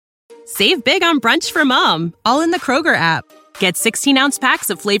Save big on brunch for mom, all in the Kroger app. Get 16-ounce packs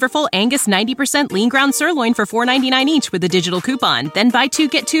of flavorful Angus 90% lean ground sirloin for $4.99 each with a digital coupon. Then buy 2,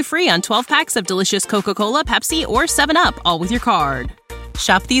 get 2 free on 12 packs of delicious Coca-Cola, Pepsi, or 7-Up, all with your card.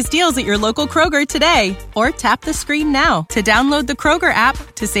 Shop these deals at your local Kroger today, or tap the screen now to download the Kroger app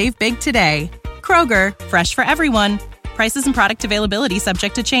to save big today. Kroger, fresh for everyone. Prices and product availability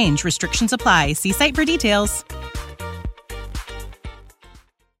subject to change. Restrictions apply. See site for details.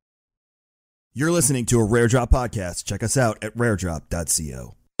 You're listening to a Rare Drop podcast. Check us out at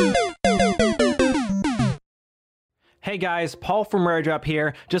raredrop.co. Hey guys, Paul from Rare Drop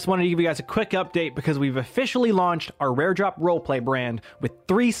here. Just wanted to give you guys a quick update because we've officially launched our Rare Drop Roleplay brand with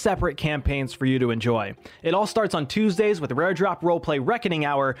 3 separate campaigns for you to enjoy. It all starts on Tuesdays with Rare Drop Roleplay Reckoning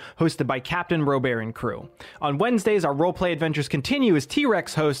Hour hosted by Captain Robert and crew. On Wednesdays, our roleplay adventures continue as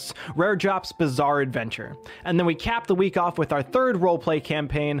T-Rex hosts Rare Drop's Bizarre Adventure. And then we cap the week off with our 3rd roleplay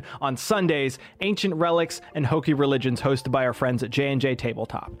campaign on Sundays, Ancient Relics and Hokey Religions hosted by our friends at J&J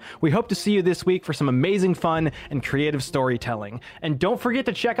Tabletop. We hope to see you this week for some amazing fun and creative storytelling. And don't forget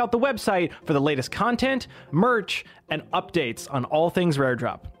to check out the website for the latest content, merch, and updates on all things Rare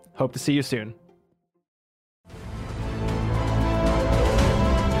Drop. Hope to see you soon.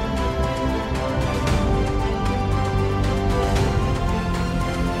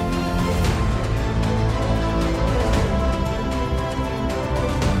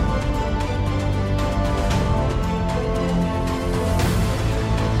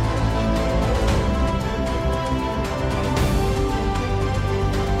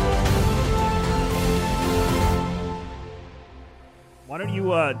 Why don't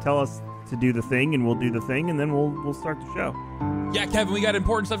you tell us to do the thing, and we'll do the thing, and then we'll start the show. Yeah, Kevin, we got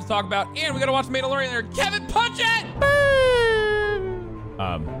important stuff to talk about, and we got to watch Mandalorian there. Kevin, punch it!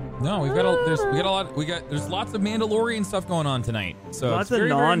 No, there's lots of Mandalorian stuff going on tonight, so it's very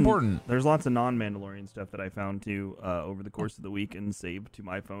important. There's lots of non-Mandalorian stuff that I found too over the course of the week and saved to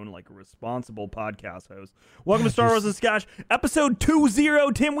my phone like a responsible podcast host. Welcome to Star Wars and Scotch, episode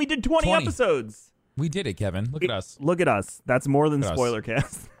 20. Tim, we did 20 episodes. We did it, Kevin. Look at us. Look at us. That's more than Spoiler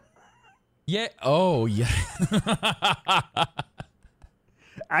Cast. Yeah. Oh, yeah.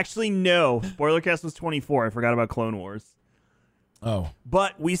 Actually, no. Spoiler Cast was 24. I forgot about Clone Wars. Oh.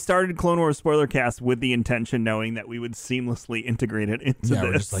 But we started Clone Wars Spoiler Cast with the intention, knowing that we would seamlessly integrate it into this.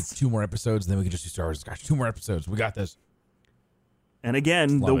 We're just like 2 more episodes, and then we can just do Star Wars. Gosh, 2 more episodes. We got this. And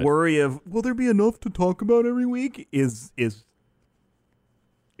again, the worry of, will there be enough to talk about every week is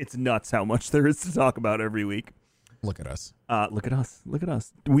it's nuts how much there is to talk about every week. Look at us. Look at us. Look at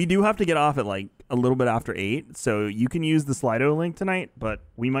us. We do have to get off at like a little bit after 8, so you can use the Slido link tonight, but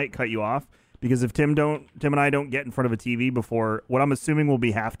we might cut you off because if Tim and I don't get in front of a TV before what I'm assuming will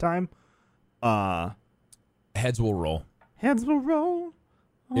be halftime, heads will roll. Heads will roll.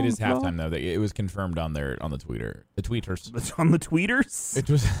 It is halftime though. It was confirmed on the tweeters. It's on the tweeters. It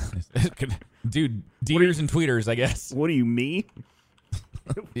was, dude. Deeters and tweeters, I guess. What do you mean?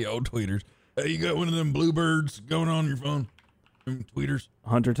 The old tweeters. Hey, you got one of them bluebirds going on your phone? Tweeters.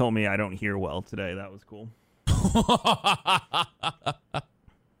 Hunter told me I don't hear well today. That was cool.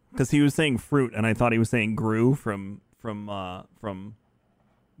 Because he was saying fruit, and I thought he was saying Gru from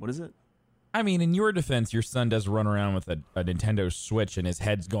what is it? I mean, in your defense, your son does run around with a Nintendo Switch, and his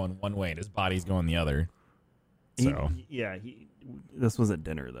head's going one way, and his body's going the other. So this was at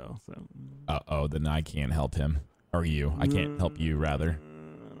dinner though. So then I can't help him. Or you. I can't help you, rather.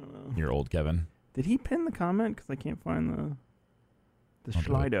 You're old, Kevin. Did he pin the comment? Because I can't find the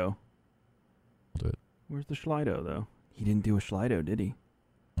Slido. I'll do it. Where's the Slido, though? He didn't do a Slido, did he?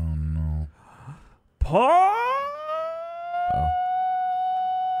 Oh, no. Paul! Oh.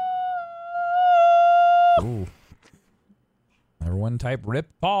 Ooh. Everyone type RIP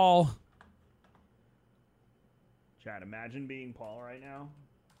Paul. Chad, imagine being Paul right now,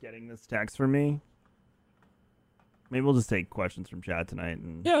 getting this text from me. Maybe we'll just take questions from Chad tonight.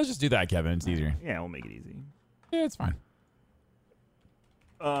 Yeah, let's just do that, Kevin. It's easier. Yeah, we'll make it easy. Yeah, it's fine.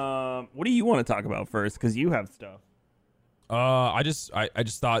 What do you want to talk about first? Because you have stuff. I just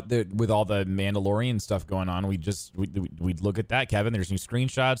thought that with all the Mandalorian stuff going on, we'd look at that, Kevin. There's new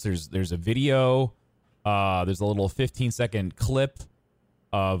screenshots. There's a video. There's a little 15-second clip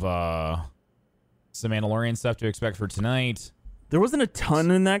of some Mandalorian stuff to expect for tonight. There wasn't a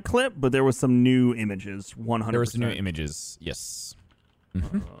ton in that clip, but there was some new images. 100%. There were some new images. Yes.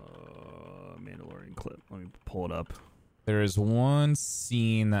 Mm-hmm. Mandalorian clip. Let me pull it up. There is one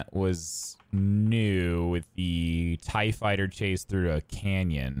scene that was new with the TIE fighter chase through a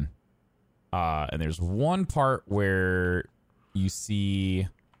canyon. And there's one part where you see...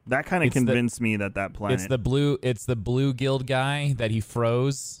 That kind of convinced me that planet... It's the blue guild guy that he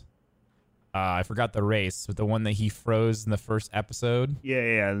froze. I forgot the race, but the one that he froze in the first episode.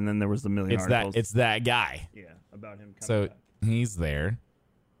 Yeah, and then there was the million articles. It's that guy. Yeah, about him. So he's there.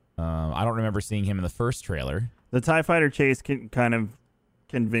 I don't remember seeing him in the first trailer. The TIE Fighter chase kind of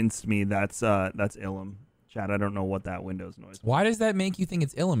convinced me that's Ilum. Chad, I don't know what that Windows noise was. Why does that make you think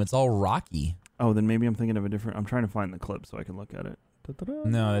it's Ilum? It's all rocky. Oh, then maybe I'm thinking of a different... I'm trying to find the clip so I can look at it.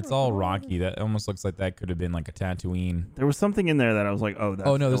 No, it's all rocky. That almost looks like that could have been like a Tatooine. There was something in there that I was like, oh, that's...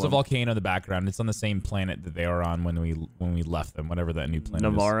 Oh, no, there's a Ilum. volcano in the background. It's on the same planet that they were on when we left them, whatever that new planet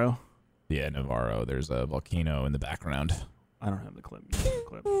is. Navarro? Yeah, Navarro. There's a volcano in the background. I don't have the clip. You have the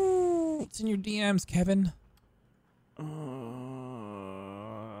clip. It's in your DMs, Kevin.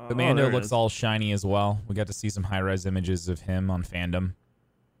 But Mando looks all shiny as well. We got to see some high-res images of him on Fandom.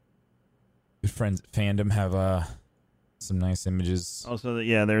 Good friends at Fandom have some nice images. Also,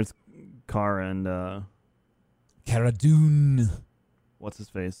 there's Cara and... Cara Dune. What's his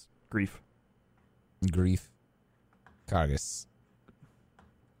face? Grief. Cargus.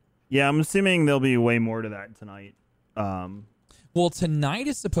 Yeah, I'm assuming there'll be way more to that tonight. Well, tonight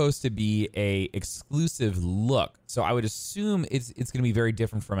is supposed to be a exclusive look, so I would assume it's going to be very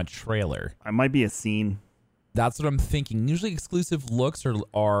different from a trailer. It might be a scene. That's what I'm thinking. Usually, exclusive looks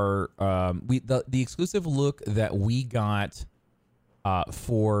are the exclusive look that we got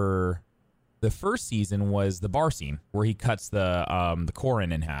for the first season was the bar scene where he cuts the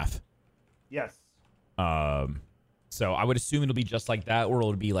Corrin in half. Yes. So I would assume it'll be just like that, or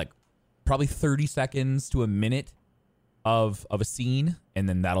it'll be like probably 30 seconds to a minute of a scene, and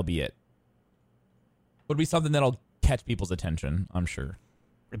then that'll be it. Would be something that'll catch people's attention, I'm sure.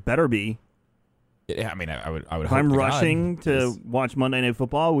 It better be. I mean, I would. If hope I'm to rushing God, to watch Monday Night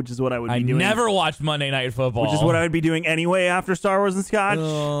Football, which is what I would be doing. I never watched Monday Night Football. Which is what I would be doing anyway after Star Wars and Scotch.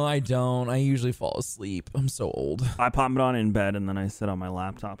 No, I don't. I usually fall asleep. I'm so old. I pop it on in bed, and then I sit on my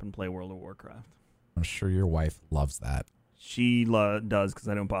laptop and play World of Warcraft. I'm sure your wife loves that. She does, because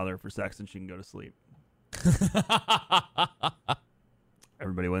I don't bother her for sex, and she can go to sleep.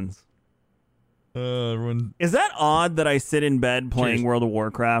 Everybody wins. Everyone. Is that odd that I sit in bed playing Cheers. World of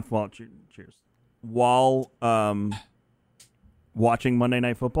Warcraft while watching Monday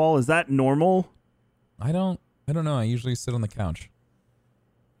Night Football? Is that normal? I don't know. I usually sit on the couch.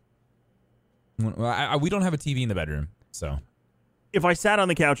 We don't have a TV in the bedroom, so. If I sat on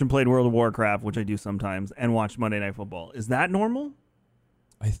the couch and played World of Warcraft, which I do sometimes, and watched Monday Night Football, is that normal?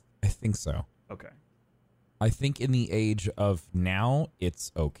 I think so. Okay. I think in the age of now,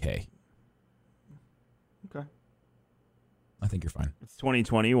 it's okay. Okay. I think you're fine. It's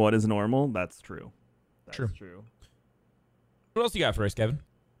 2020. What is normal? That's true. That's True. true. What else you got for us, Kevin?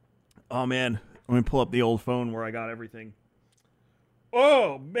 Oh, man. Let me pull up the old phone where I got everything.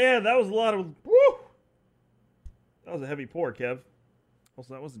 Oh, man. That was a lot of... Woo! That was a heavy pour, Kev.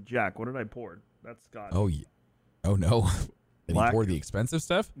 Also, that wasn't Jack. What did I pour? That's Scott. Oh, yeah. Oh, no. Did Black. he pour the expensive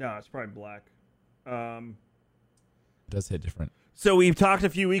stuff? No, it's probably black. It does hit different. So we talked a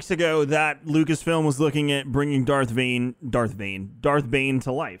few weeks ago that Lucasfilm was looking at bringing Darth Bane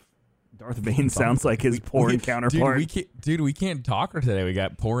to life. Darth Bane sounds like his porn counterpart. Dude, we can't talk her today. We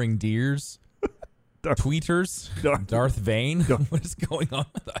got pouring deers, tweeters, Darth Vane. What is going on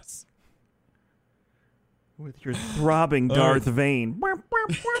with us? With your throbbing Darth Vane.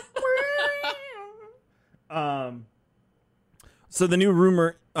 So the new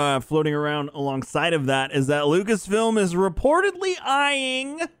rumor floating around alongside of that is that Lucasfilm is reportedly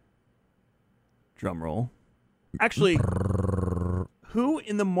eyeing... Drumroll. Actually, who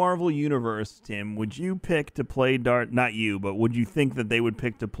in the Marvel Universe, Tim, would you pick to play Darth... Not you, but would you think that they would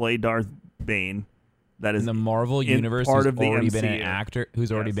pick to play Darth Bane? That is in the Marvel Universe part who's of the already MCU. been an actor.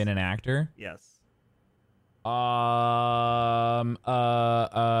 Who's already Yes. been an actor? Yes.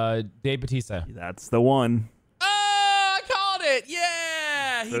 Dave Bautista. That's the one. I called it.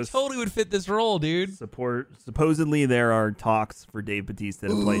 Yeah, he totally would fit this role, dude. Supposedly there are talks for Dave Bautista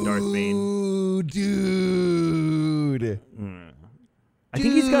to play Darth Bane. Ooh, dude. I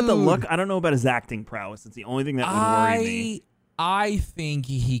think he's got the look. I don't know about his acting prowess. It's the only thing that would worry me. I think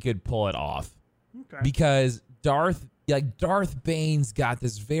he could pull it off. Okay. Because Darth Bane's got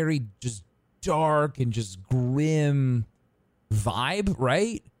this very just dark and just grim vibe,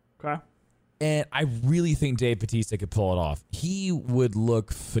 right? Okay. And I really think Dave Bautista could pull it off. He would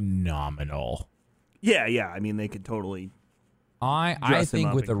look phenomenal. Yeah. I mean, they could totally. I Dress him think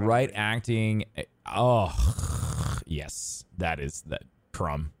up with the incredibly. right acting, yes, that is that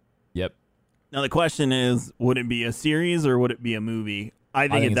crumb. Yep. Now the question is, would it be a series or would it be a movie? I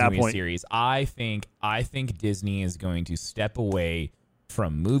think at it's that gonna be a point, series. I think Disney is going to step away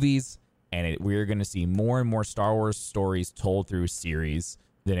from movies, and we're going to see more and more Star Wars stories told through series.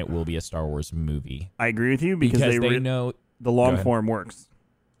 than it will be a Star Wars movie. I agree with you because they know the long form works.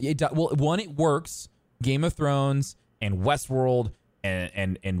 One, it works. Game of Thrones and Westworld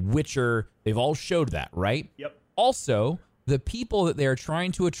and Witcher, they've all showed that, right? Yep. Also, the people that they're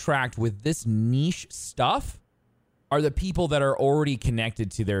trying to attract with this niche stuff are the people that are already connected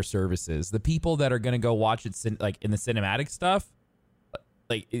to their services. The people that are going to go watch it like in the cinematic stuff,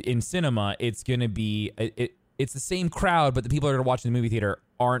 like in cinema, it's going to be it's the same crowd, but the people that are watching the movie theater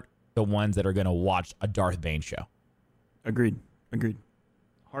aren't the ones that are going to watch a Darth Bane show. Agreed.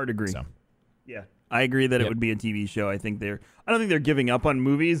 Hard agree. So. Yeah. I agree that it would be a TV show. I don't think they're giving up on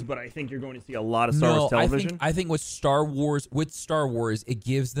movies, but I think you're going to see a lot of Star Wars television. I think with Star Wars, it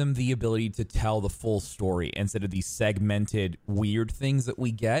gives them the ability to tell the full story instead of these segmented weird things that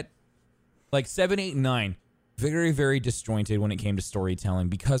we get. Like 7, 8, and 9, very, very disjointed when it came to storytelling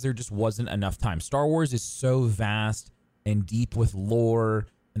because there just wasn't enough time. Star Wars is so vast and deep with lore,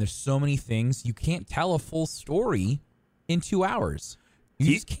 and there's so many things. You can't tell a full story in 2 hours.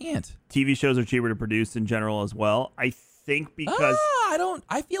 You just can't. TV shows are cheaper to produce in general as well. I think because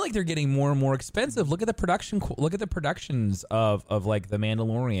I feel like they're getting more and more expensive. Look at the production. Look at the productions of like The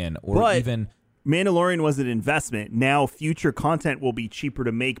Mandalorian even Mandalorian was an investment. Now future content will be cheaper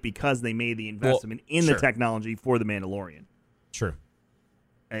to make because they made the investment in the technology for The Mandalorian. Sure.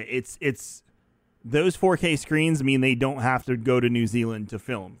 It's those 4K screens mean they don't have to go to New Zealand to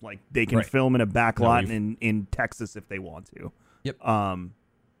film. Like they can film in a backlot in Texas if they want to. Yep.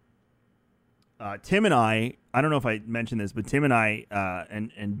 Tim and I don't know if I mentioned this, but Tim and I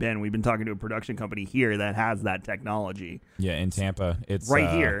and Ben, we've been talking to a production company here that has that technology. Yeah, in Tampa. It's right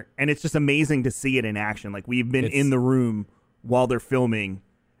here. And it's just amazing to see it in action. Like we've been in the room while they're filming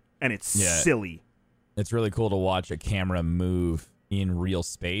and it's silly. It's really cool to watch a camera move in real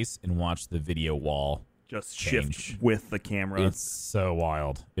space and watch the video wall just change. Shift with the camera. It's so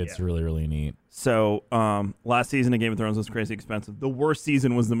wild. It's really, really neat. So, last season of Game of Thrones was crazy expensive. The worst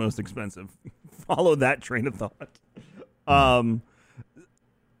season was the most expensive. Follow that train of thought. I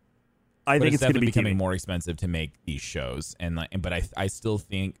think it's going to be becoming more expensive to make these shows, but I still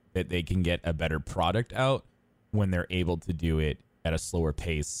think that they can get a better product out when they're able to do it at a slower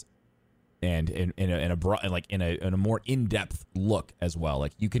pace and in a more in-depth look as well.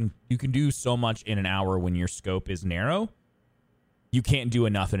 Like you can do so much in an hour when your scope is narrow. You can't do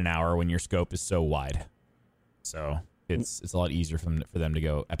enough in an hour when your scope is so wide. So it's a lot easier for them to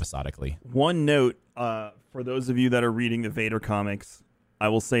go episodically. One note for those of you that are reading the Vader comics, I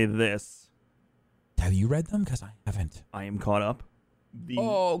will say this. Have you read them? Because I haven't. I am caught up.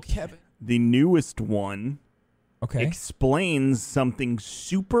 Kevin. The newest one okay. explains something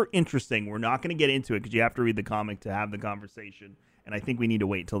super interesting. We're not going to get into it because you have to read the comic to have the conversation. And I think we need to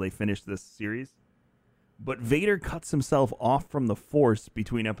wait until they finish this series. But Vader cuts himself off from the Force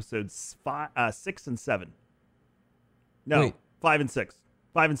between episodes 6 and 7. No, Wait. 5 and 6.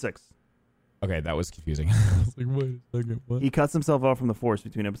 5 and 6. Okay, that was confusing. I was like, wait a second, what? He cuts himself off from the Force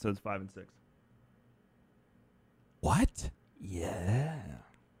between episodes 5 and 6. What? Yeah.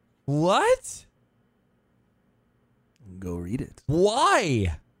 What? Go read it.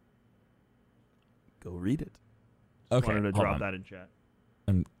 Why? Go read it. Okay, Wanted to hold drop on. that in chat.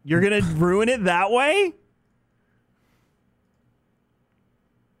 I'm- You're going to ruin it that way?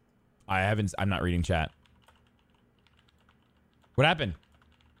 I'm not reading chat. What happened?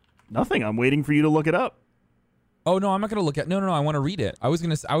 Nothing. I'm waiting for you to look it up. Oh no, I'm not gonna look at. No, I want to read it. I was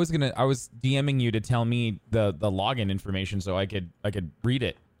DMing you to tell me the login information so I could read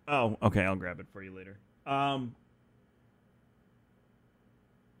it. Oh, okay. I'll grab it for you later.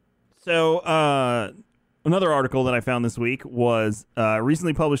 So another article that I found this week was a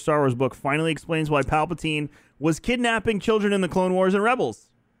recently published Star Wars book finally explains why Palpatine was kidnapping children in the Clone Wars and Rebels.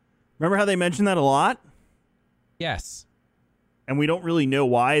 Remember how they mentioned that a lot? Yes. And we don't really know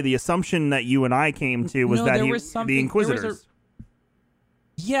why. The assumption that you and I came to was that the Inquisitors.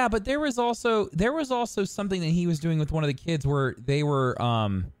 Yeah, but there was also something that he was doing with one of the kids where they were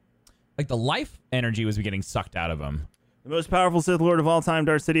like the life energy was getting sucked out of him. The most powerful Sith Lord of all time,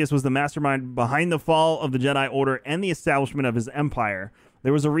 Darth Sidious, was the mastermind behind the fall of the Jedi Order and the establishment of his empire.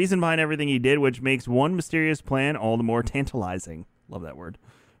 There was a reason behind everything he did, which makes one mysterious plan all the more tantalizing. Love that word.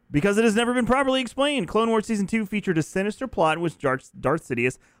 Because it has never been properly explained. Clone Wars Season 2 featured a sinister plot in which Darth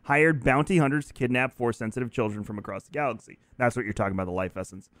Sidious hired bounty hunters to kidnap Force-sensitive children from across the galaxy. That's what you're talking about, the life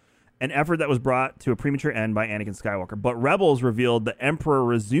essence. An effort that was brought to a premature end by Anakin Skywalker. But Rebels revealed the Emperor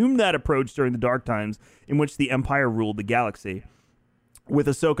resumed that approach during the Dark Times in which the Empire ruled the galaxy. with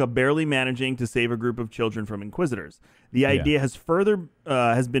Ahsoka barely managing to save a group of children from Inquisitors. The idea has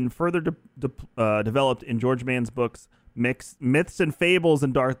been further developed in George Mann's books, Myths and Fables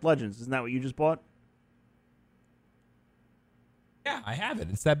and Dark Legends. Isn't that what you just bought? Yeah, I have it.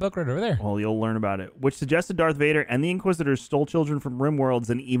 It's that book right over there. Well, you'll learn about it. Which suggested Darth Vader and the Inquisitors stole children from RimWorlds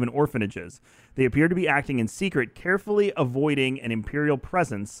and even orphanages. They appear to be acting in secret, carefully avoiding an Imperial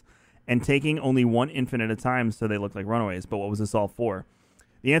presence and taking only one infant at a time so they look like runaways. But what was this all for?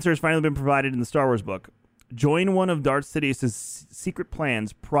 The answer has finally been provided in the Star Wars book. Join one of Darth Sidious's secret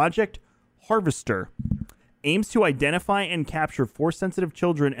plans, Project Harvester. Aims to identify and capture Force-sensitive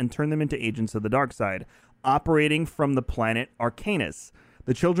children and turn them into agents of the dark side, operating from the planet Arcanus.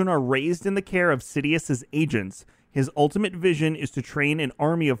 The children are raised in the care of Sidious's agents. His ultimate vision is to train an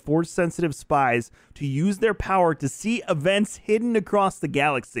army of Force-sensitive spies to use their power to see events hidden across the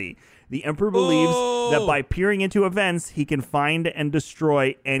galaxy. The Emperor believes that by peering into events, he can find and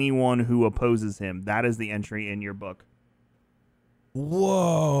destroy anyone who opposes him. That is the entry in your book.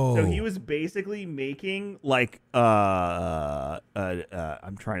 Whoa. So he was basically making like I'm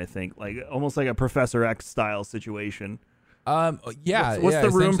trying to think, like almost like a Professor X style situation. Yeah. What's the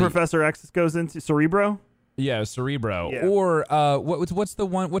room Professor X goes into? Cerebro? Yeah, Cerebro. Yeah. Or what's the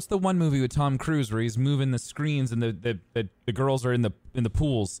one movie with Tom Cruise where he's moving the screens and the girls are in the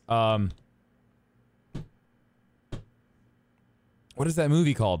pools? What is that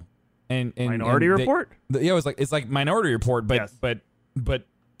movie called? And Minority Report? Yeah, it's like Minority Report, but Yes. but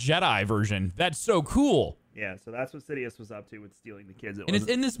Jedi version. That's so cool. Yeah, so that's what Sidious was up to with stealing the kids. And it's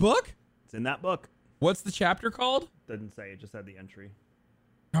in this book? It's in that book. What's the chapter called? Doesn't say, it just had the entry.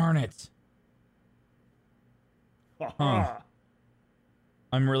 Darn it. Huh.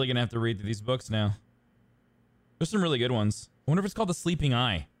 I'm really going to have to read through these books now. There's some really good ones. I wonder if it's called The Sleeping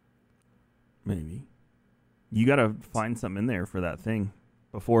Eye. Maybe. You got to find something in there for that thing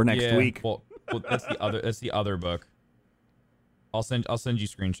before next week. Well, that's the other book. I'll send you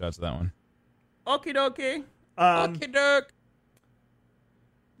screenshots of that one. Okie dokie. Okie doke.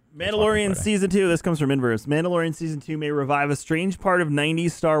 Mandalorian Season 2. This comes from Inverse. Mandalorian Season 2 may revive a strange part of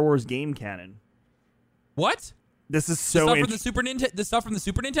 90s Star Wars game canon. What? This is The so stuff from the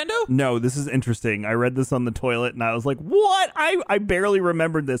Super Nintendo? No, this is interesting. I read this on the toilet and I was like, what? I barely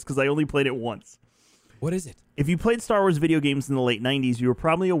remembered this because I only played it once. What is it? If you played Star Wars video games in the late 90s, you were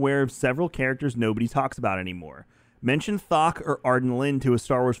probably aware of several characters nobody talks about anymore. Mention Thok or Arden Lin to a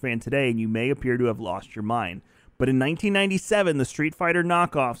Star Wars fan today and you may appear to have lost your mind. But in 1997, the Street Fighter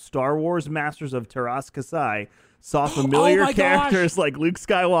knockoff Star Wars Masters of Taras Kasai saw familiar characters like Luke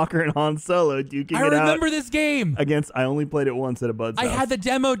Skywalker and Han Solo duking it out. I remember this game. I only played it once at a bud's house. I had the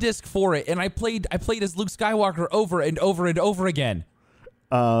demo disc for it, and I played as Luke Skywalker over and over and over again.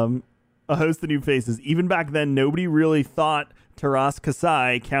 A host of new faces. Even back then, nobody really thought Taras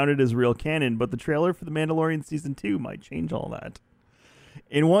Kasai counted as real canon, but the trailer for The Mandalorian Season 2 might change all that.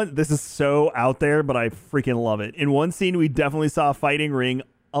 This is so out there, but I freaking love it. In one scene, we definitely saw a fighting ring,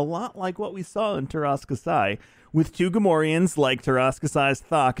 a lot like what we saw in Taras Kasai, with two Gamorreans like Taras Kasai's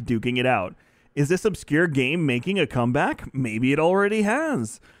Thok duking it out. Is this obscure game making a comeback? Maybe it already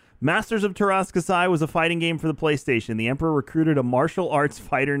has. Masters of Taras Kasai was a fighting game for the PlayStation. The Emperor recruited a martial arts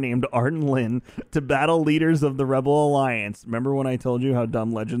fighter named Arden Lin to battle leaders of the Rebel Alliance. Remember when I told you how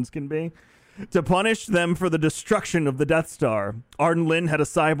dumb Legends can be? To punish them for the destruction of the Death Star. Arden Lin had a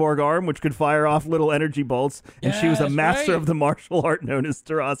cyborg arm which could fire off little energy bolts, and she was a master of the martial art known as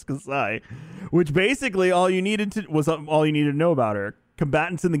Taras Kasai, which basically all you needed to know about her.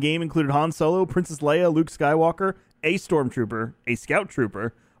 Combatants in the game included Han Solo, Princess Leia, Luke Skywalker, a stormtrooper, a scout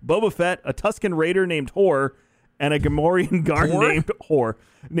trooper, Boba Fett, a Tusken Raider named Hor, and a Gamorrean guard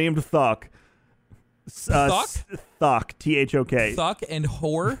named Thok. Thok, T-H-O-K. Thok and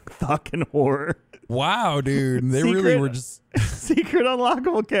Hor? Thok and Hor. Wow, dude. They really were just... Secret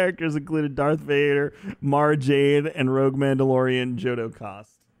unlockable characters included Darth Vader, Mara Jade, and Rogue Mandalorian Jodo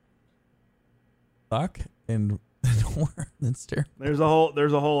Kast. Thok and Hor? That's terrible. There's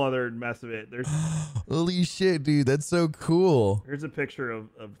a whole other mess of it. Holy shit, dude. That's so cool. Here's a picture of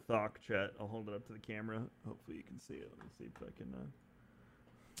Thok, chat. I'll hold it up to the camera. Hopefully you can see it. Let me see if I can...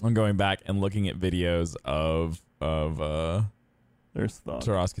 I'm going back and looking at videos of there's Thok.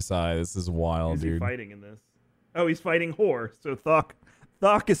 Taras Kasai. This is wild, Who's dude. he fighting in this? Oh, he's fighting Hor. So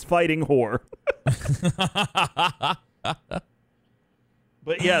Thok is fighting Hor.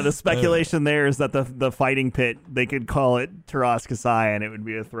 But yeah, the speculation there is that the fighting pit, they could call it Taras Kasai and it would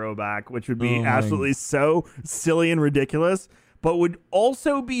be a throwback, which would be absolutely so silly and ridiculous, but would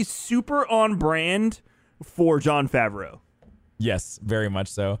also be super on brand for Jon Favreau. Yes, very much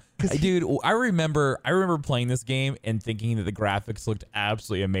so. Dude, I remember playing this game and thinking that the graphics looked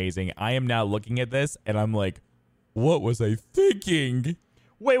absolutely amazing. I am now looking at this and I'm like, what was I thinking?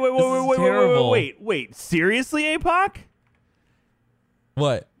 Wait. Seriously, APOC?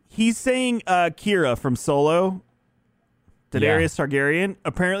 What? He's saying Kira from Solo, Daenerys Targaryen.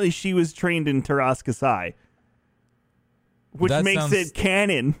 Apparently, she was trained in Taras Kasai, which makes it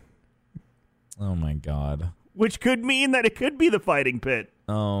canon. Oh my god. Which could mean that it could be the fighting pit.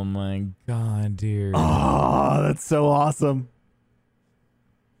 Oh my god, dude. Oh, that's so awesome.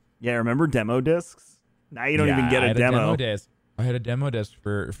 Yeah, remember demo discs? Now you don't even get a demo. I had a demo disc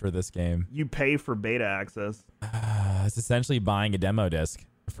for this game. You pay for beta access. It's essentially buying a demo disc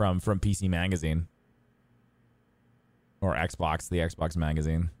from PC Magazine. Or Xbox, the Xbox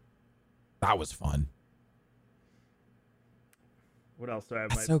magazine. That was fun. What else do I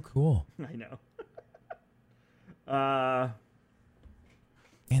have? That's so cool. I know.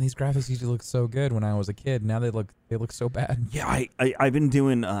 Man, these graphics used to look so good when I was a kid. Now they look so bad. Yeah, I've been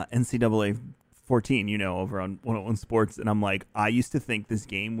doing NCAA 14, over on 101 Sports, and I'm like, I used to think this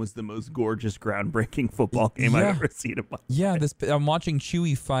game was the most gorgeous, groundbreaking football game I've ever seen in my life. I'm watching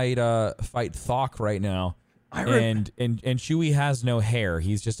Chewie fight Thok right now. And Chewie has no hair.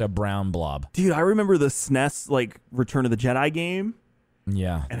 He's just a brown blob. Dude, I remember the SNES Return of the Jedi game.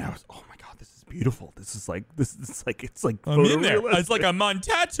 Yeah. And I was, oh my god, this is beautiful. It's like I'm in there. It's like I'm on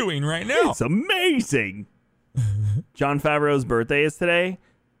Tatooine right now. It's amazing. Jon Favreau's birthday is today.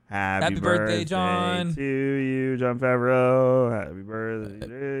 Happy birthday, John. To you, Jon Favreau. Happy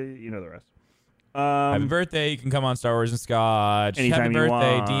birthday. You know the rest. Happy birthday. You can come on Star Wars and Scotch. Anytime Happy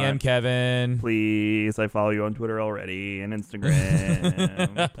birthday, you want. DM Kevin. Please, I follow you on Twitter already and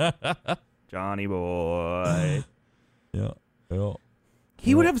Instagram. Johnny boy. Yeah.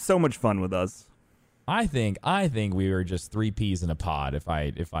 He would have so much fun with us. I think we were just three peas in a pod if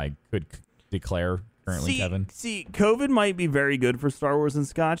I could declare currently, Kevin. See, COVID might be very good for Star Wars and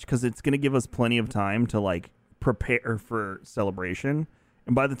Scotch because it's going to give us plenty of time to prepare for celebration.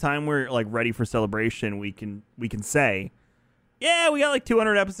 And by the time we're ready for celebration, we can say, yeah, we got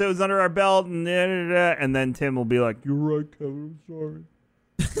 200 episodes under our belt, and then Tim will be like, you're right, Kevin, I'm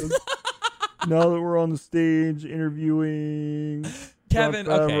sorry. Now that we're on the stage interviewing Kevin,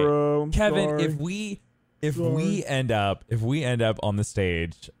 Favreau, okay, Kevin, sorry. if we end up on the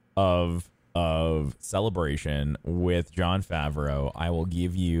stage of celebration with Jon Favreau, I will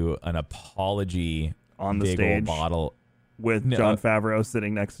give you an apology on the big stage old bottle with Jon Favreau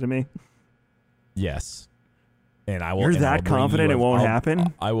sitting next to me. Yes. And I will. You're that confident it won't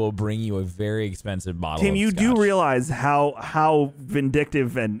happen? I will bring you a very expensive bottle. Tim, of you Scotch. do realize how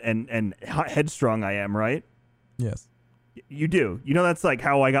vindictive and headstrong I am, right? Yes. You do. That's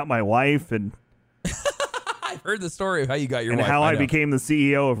how I got my wife, and I've heard the story of how you got your wife. And how I became the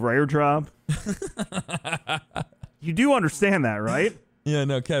CEO of Rare Drop. You do understand that, right? Yeah,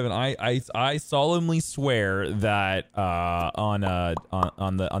 no, Kevin. I solemnly swear that on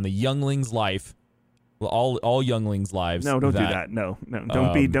the youngling's life. All younglings' lives. No, don't do that. No.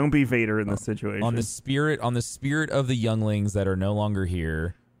 Don't be Vader in this situation. On the spirit of the younglings that are no longer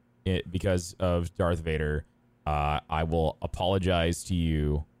here, because of Darth Vader, I will apologize to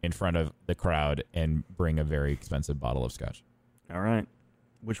you in front of the crowd and bring a very expensive bottle of Scotch. All right,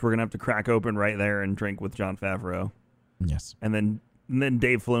 which we're gonna have to crack open right there and drink with Jon Favreau. Yes, and then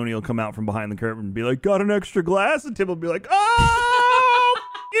Dave Filoni will come out from behind the curtain and be like, "Got an extra glass?" And Tim will be like, "Oh,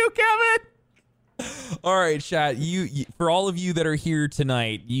 you, Kevin." All right, chat. You for all of you that are here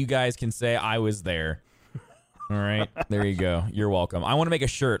tonight, you guys can say I was there. All right, there you go. You're welcome. I want to make a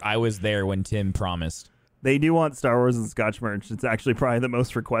shirt. I was there when Tim promised. They do want Star Wars and Scotch merch. It's actually probably the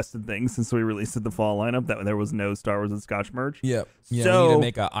most requested thing since we released the fall lineup that there was no Star Wars and Scotch merch. Yep. Yeah, so, we need to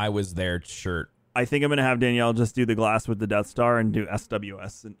make a I was there shirt. I think I'm going to have Danielle just do the glass with the Death Star and do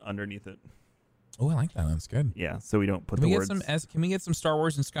SWS underneath it. Oh, I like that. That's good. Yeah, so we don't put can the we words. Can we get some Star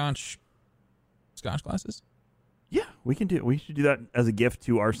Wars and Scotch glasses? Yeah, we can do it. We should do that as a gift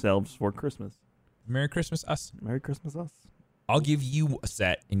to ourselves for Christmas. Merry Christmas, us. Merry Christmas, us. I'll give you a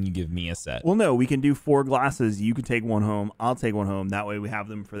set and you give me a set. Well, no, we can do 4 glasses. You can take one home. I'll take one home. That way we have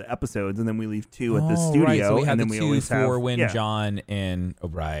them for the episodes, and then we leave 2 at the studio. Right. So we have and then the we 2 always for have, when John and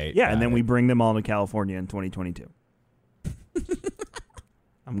O'Brien. Yeah, and then we bring them all to California in 2022.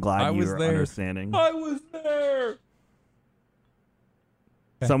 I'm glad you were understanding. I was there.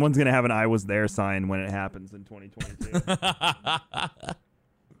 Someone's going to have an I was there sign when it happens in 2022.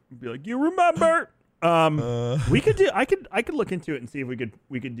 Be like, you remember? We could do. I could look into it and see if we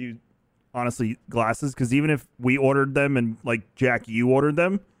could do honestly glasses, because even if we ordered them and Jack, you ordered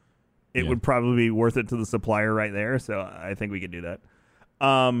them, it would probably be worth it to the supplier right there. So I think we could do that.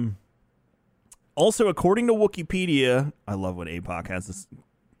 Also, according to Wikipedia, I love when APOC has this.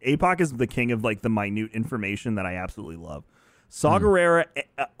 APOC is the king of like the minute information that I absolutely love. Saw Gerrera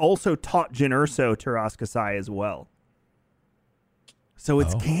also taught Jyn Erso Taras Kasai as well. So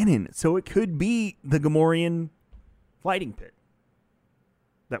it's canon. So it could be the Gamorrean fighting pit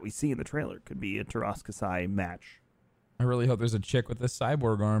that we see in the trailer. Could be a Taras Kasai match. I really hope there's a chick with a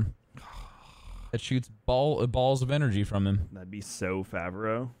cyborg arm that shoots balls of energy from him. That'd be so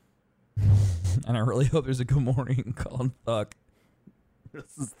Favreau. And I really hope there's a Gamorrean called Thuck.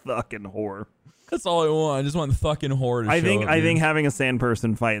 This is Thuck and Whore. That's all I want. I just want Thuck and Whore to I show up, think having a sand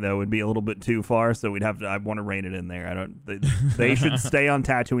person fight though would be a little bit too far, so we'd have to. I want to rein it in there. I don't. They should stay on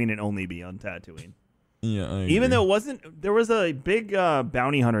Tatooine and only be on Tatooine. Yeah, I even agree. though it wasn't. There was a big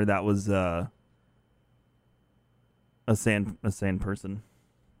bounty hunter that was a sand person.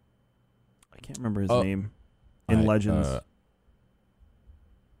 I can't remember his name in Legends.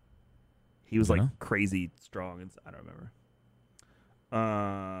 He was like crazy strong. I don't remember.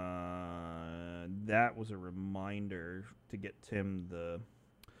 That was a reminder to get Tim the.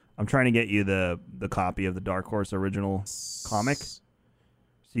 I'm trying to get you the copy of the Dark Horse original comic, so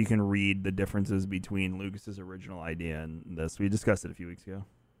you can read the differences between Lucas's original idea and this. We discussed it a few weeks ago.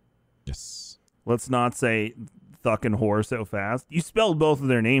 Yes. Let's not say Thuck and Whore so fast. You spelled both of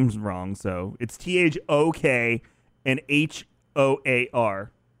their names wrong, so it's THOK and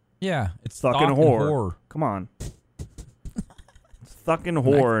HOAR. Yeah, it's Thuck and Whore. Come on. It's Thuck and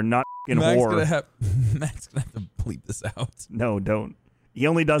Whore, not f***ing whore. Mac's gonna have to bleep this out. No, don't. He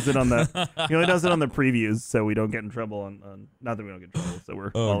only does it on the previews, so we don't get in trouble on not that we don't get in trouble, so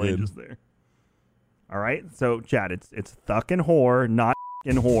we're all ages there. All right, so Chad, it's Thuck and Whore, not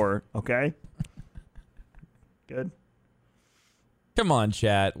f***ing whore. Okay. Good. Come on,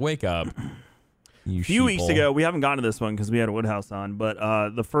 chat, wake up. A few weeks ago, we haven't gotten to this one because we had a Woodhouse on, but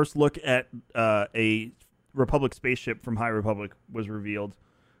the first look at a Republic spaceship from High Republic was revealed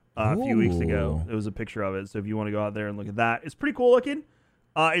a few weeks ago. It was a picture of it, so if you want to go out there and look at that, it's pretty cool looking.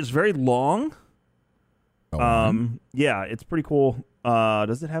 It's very long. Yeah, it's pretty cool.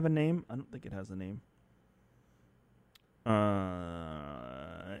 Does it have a name? I don't think it has a name.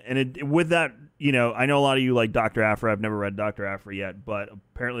 And with that, I know a lot of you like Dr. Aphra. I've never read Dr. Aphra yet, but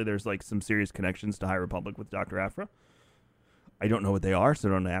apparently there's like some serious connections to High Republic with Dr. Aphra. I don't know what they are, so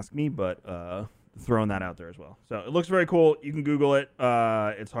don't ask me, but throwing that out there as well. So it looks very cool. You can Google it.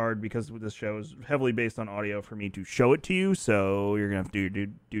 It's hard because this show is heavily based on audio for me to show it to you, so you're going to have to do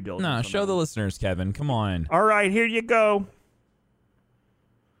due diligence. No, show the listeners, Kevin. Come on. All right, here you go.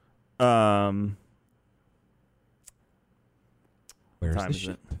 Where's time the is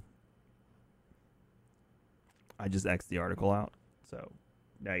ship? it? I just X'd the article out, so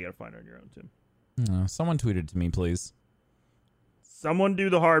now you got to find it on your own, Tim. No, someone tweeted to me, please. Someone do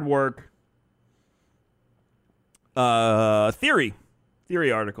the hard work. Theory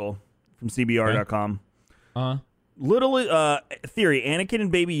article from CBR.com. Little theory: Anakin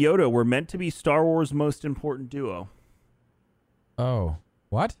and Baby Yoda were meant to be Star Wars' most important duo. Oh,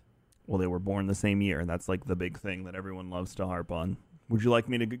 what? Well, they were born the same year, and that's like the big thing that everyone loves to harp on. Would you like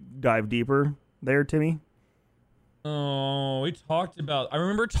me to dive deeper there, Timmy? Oh, I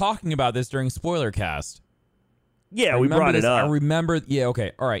remember talking about this during Spoiler Cast. Yeah, we brought it up. I remember. Yeah,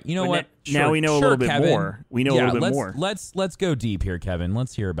 okay. All right. You know what? Now we know a little bit Kevin. more. We know a little bit more. Let's go deep here, Kevin.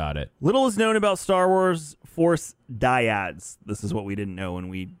 Let's hear about it. Little is known about Star Wars Force dyads. This is what we didn't know when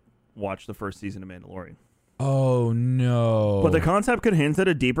we watched the first season of Mandalorian. Oh, no. But the concept could hint at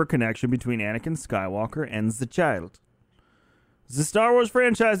a deeper connection between Anakin Skywalker and the child. The Star Wars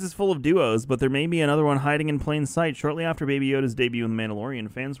franchise is full of duos, but there may be another one hiding in plain sight. Shortly after Baby Yoda's debut in The Mandalorian,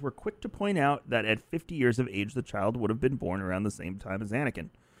 fans were quick to point out that at 50 years of age, the child would have been born around the same time as Anakin.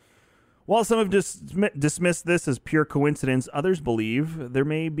 While some have dismissed this as pure coincidence, others believe there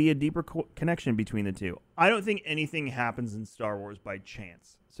may be a deeper connection between the two. I don't think anything happens in Star Wars by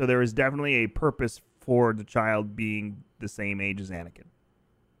chance. So there is definitely a purpose for the child being the same age as Anakin.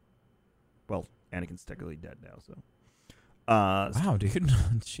 Well, Anakin's technically dead now, so... wow, dude.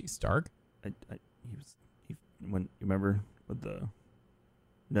 She's dark. When you remember with the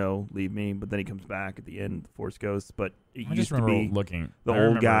no, leave me, but then he comes back at the end, the Force Ghost. But it I used just to remember be the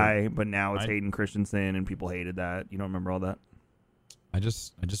old guy, but now it's Hayden Christensen, and people hated that. You don't remember all that? I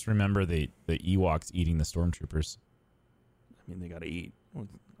just remember the Ewoks eating the stormtroopers. I mean, they got to eat.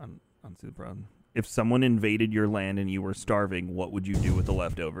 I don't see the problem. If someone invaded your land and you were starving, what would you do with the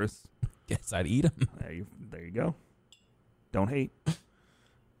leftovers? Guess I'd eat them. There you go. Don't hate.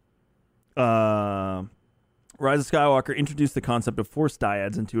 Rise of Skywalker introduced the concept of force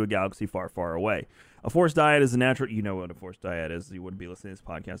dyads into a galaxy far, far away. A force dyad is a natural... You know what a force dyad is. You wouldn't be listening to this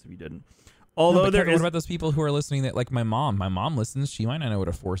podcast if you didn't. Although Kevin, what about those people who are listening that, like my mom? My mom listens. She might not know what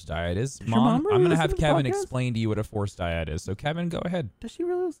a force dyad is. Does your mom really I'm going to listen have to the Kevin podcast? explain to you what a force dyad is. So, Kevin, go ahead. Does she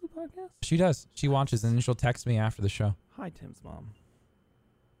really listen to the podcast? She does. She watches, and then she'll text me after the show. Hi, Tim's mom.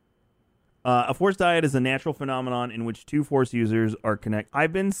 A force dyad is a natural phenomenon in which two force users are connected.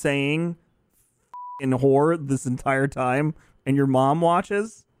 I've been saying in whore this entire time, and your mom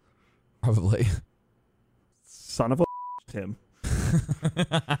watches? Probably. Son of a Tim.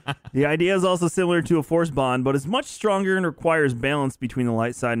 The idea is also similar to a force bond, but is much stronger and requires balance between the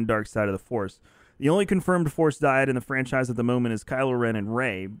light side and dark side of the force. The only confirmed force dyad in the franchise at the moment is Kylo Ren and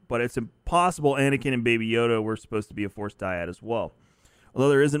Rey, but it's impossible Anakin and Baby Yoda were supposed to be a force dyad as well. Although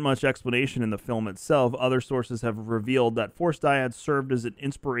there isn't much explanation in the film itself, other sources have revealed that force dyads served as an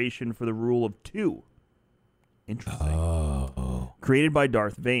inspiration for the rule of two. Interesting. Oh. Created by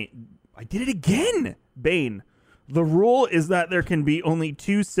Darth Bane. I did it again! Bane. The rule is that there can be only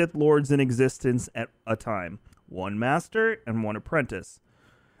two Sith Lords in existence at a time. One master and one apprentice.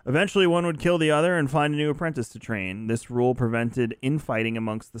 Eventually, one would kill the other and find a new apprentice to train. This rule prevented infighting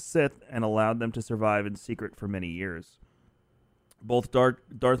amongst the Sith and allowed them to survive in secret for many years. Both Darth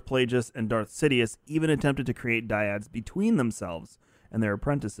Plagueis and Darth Sidious even attempted to create dyads between themselves and their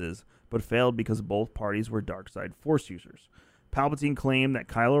apprentices, but failed because both parties were dark side force users. Palpatine claimed that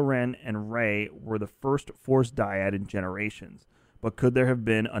Kylo Ren and Rey were the first force dyad in generations, but could there have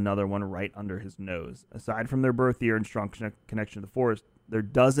been another one right under his nose? Aside from their birth year and strong connection to the Force, there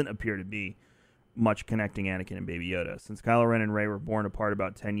doesn't appear to be much connecting Anakin and Baby Yoda. Since Kylo Ren and Rey were born apart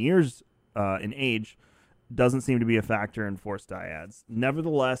about 10 years in age, doesn't seem to be a factor in force dyads.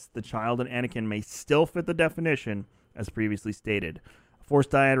 Nevertheless, the child and Anakin may still fit the definition, as previously stated. A force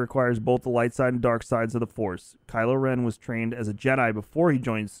dyad requires both the light side and dark sides of the Force. Kylo Ren was trained as a Jedi before he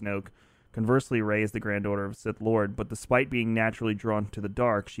joined Snoke. Conversely, Rey is the granddaughter of a Sith Lord, but despite being naturally drawn to the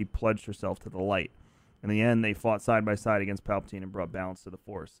dark, she pledged herself to the light. In the end, they fought side by side against Palpatine and brought balance to the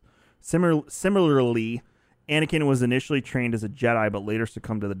Force. Similarly, Anakin was initially trained as a Jedi, but later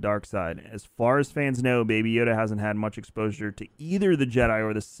succumbed to the dark side. As far as fans know, Baby Yoda hasn't had much exposure to either the Jedi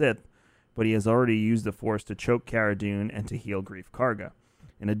or the Sith, but he has already used the Force to choke Cara Dune and to heal Greef Karga.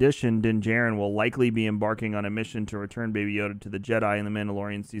 In addition, Din Djarin will likely be embarking on a mission to return Baby Yoda to the Jedi in The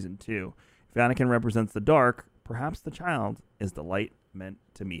Mandalorian Season 2. If Anakin represents the dark, perhaps the child is the light meant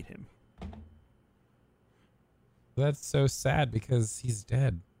to meet him. That's so sad because he's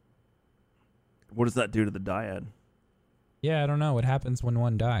dead. What does that do to the dyad? Yeah, I don't know. What happens when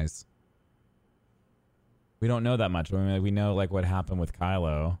one dies? We don't know that much. I mean, we know like what happened with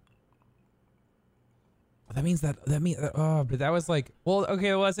Kylo. But that was like, well,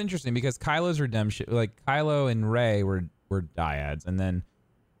 okay, well that's interesting because Kylo's redemption, like Kylo and Rey were dyads, and then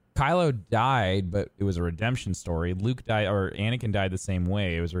Kylo died, but it was a redemption story. Luke died, or Anakin died the same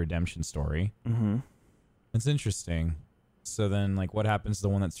way. It was a redemption story. Mm-hmm. It's interesting. So then, like, what happens to the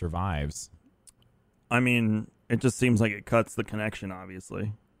one that survives? I mean, it just seems like it cuts the connection,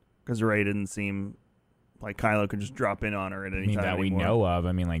 obviously, because Rey didn't seem like Kylo could just drop in on her at any time that anymore. we know of.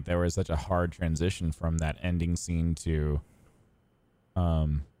 I mean, like, there was such a hard transition from that ending scene to her,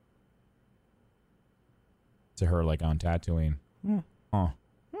 like, on Tatooine. Huh.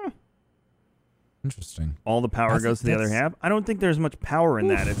 Interesting. All the power goes to the other half. I don't think there's much power in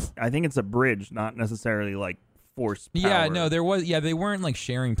that. I think it's a bridge, not necessarily like force power. Yeah, no, there was. Yeah, they weren't like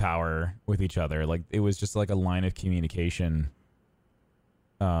sharing power with each other. Like it was just like a line of communication.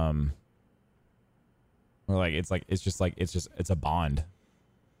 Or like it's a bond.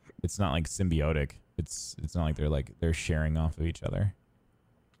 It's not like symbiotic. It's not like they're sharing off of each other.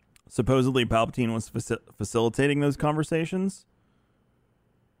 Supposedly, Palpatine was facilitating those conversations.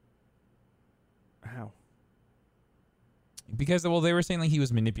 How? Because, well, they were saying like he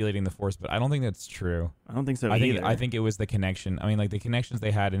was manipulating the Force, but I don't think that's true. I don't think so either. I think it was the connection. I mean, like the connections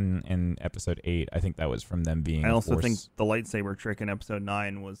they had in Episode 8, I think that was from them being. I also Force. think the lightsaber trick in Episode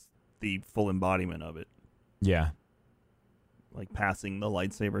 9 was the full embodiment of it. Yeah. Like passing the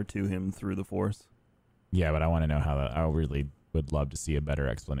lightsaber to him through the Force. Yeah, but I want to know how that. I really would love to see a better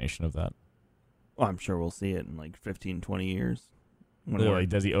explanation of that. Well, I'm sure we'll see it in like 15, 20 years. Like,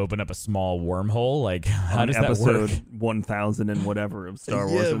 does he open up a small wormhole? Like, how does that work? Episode 1000 and whatever of Star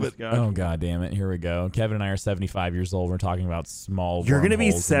Wars. Oh, God damn it. Here we go. Kevin and I are 75 years old. We're talking about small You're going to be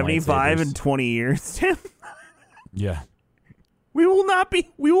wormholes 75 and in 20 years, Tim? Yeah. We will not be.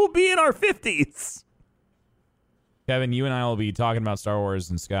 We will be in our 50s. Kevin, you and I will be talking about Star Wars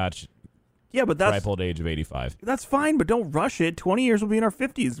and Scotch Yeah, but ripe old age of 85. that's fine, but don't rush it. 20 years, we'll be in our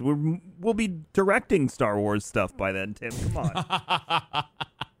 50s. We'll be directing Star Wars stuff by then, Tim. Come on.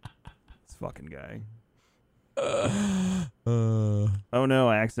 This fucking guy. Oh no,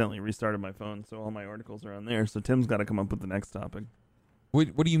 I accidentally restarted my phone, so all my articles are on there. So Tim's got to come up with the next topic.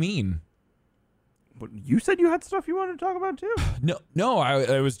 What do you mean? But you said you had stuff you wanted to talk about too. No,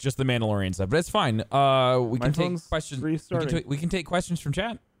 it was just the Mandalorian stuff, but it's fine. We can take questions. We can take questions from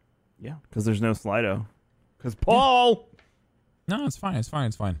chat. Yeah, because there's no Slido. Because Paul. No, it's fine. It's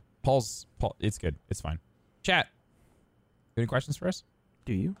fine. Paul. It's good. It's fine. Chat. Any questions for us?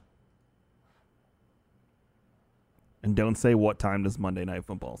 Do you? And don't say what time does Monday Night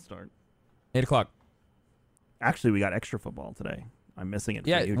Football start. 8:00. Actually, we got extra football today. I'm missing it.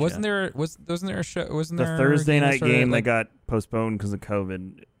 Yeah, for you, wasn't Chad. there a show? Wasn't The there Thursday a night game that that got postponed because of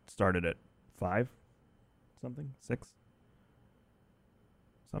COVID? It started at 5, something 6,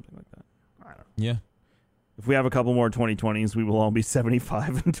 something like that. I don't know. Yeah. If we have a couple more 2020s, we will all be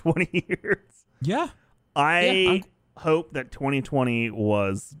 75 in 20 years. Yeah. I hope that 2020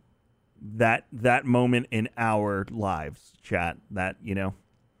 was that moment in our lives, chat. That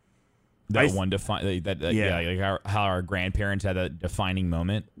That one define that Yeah. like how our grandparents had a defining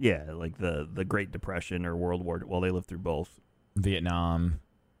moment. Yeah, like the Great Depression or World War. Well, they lived through both. Vietnam.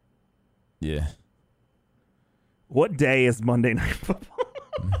 Yeah. What day is Monday Night Football?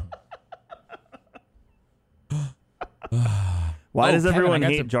 Why does Kevin, everyone I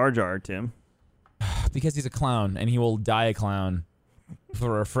got hate Jar Jar, Tim? Because he's a clown and he will die a clown,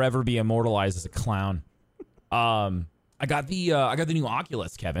 forever be immortalized as a clown. I got the new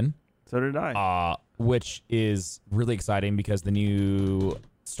Oculus, Kevin. So did I. Which is really exciting because the new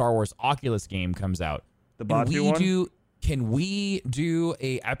Star Wars Oculus game comes out. The Batu one? Can we do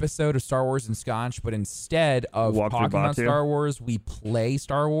a episode of Star Wars and Scotch, but instead of Walk through talking about Batu? Star Wars, we play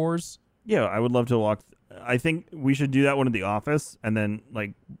Star Wars? Yeah, I would love to walk. I think we should do that one at the office, and then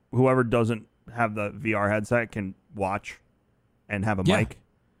like whoever doesn't have the VR headset can watch and have a mic.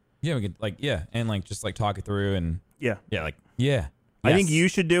 Yeah, we could and just talk it through and Yeah. I think Yes. you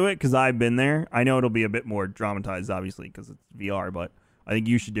should do it because I've been there. I know it'll be a bit more dramatized, obviously, because it's VR, but I think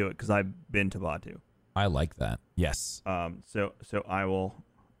you should do it because I've been to Batu. I like that. Yes. So I will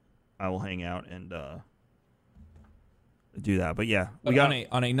hang out and do that. But yeah, we got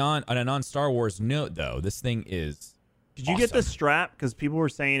on a non Star Wars note though. This thing is. Did you get the strap? Because people were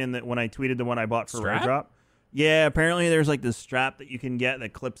saying when I tweeted the one I bought for Strap? Rare Drop. Yeah, apparently there's like this strap that you can get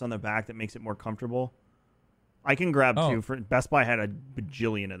that clips on the back that makes it more comfortable. I can grab two. For Best Buy had a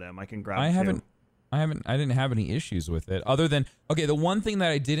bajillion of them. I can grab two. I didn't have any issues with it other than the one thing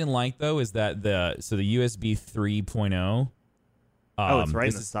that I didn't like though is that the USB 3.0. It's right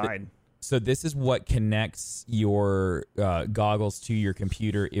in the side. So this is what connects your goggles to your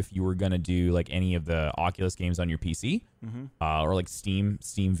computer if you were gonna do like any of the Oculus games on your PC, or like Steam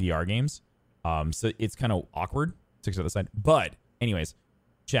VR games. So it's kind of awkward. Sticks to the side. But anyways,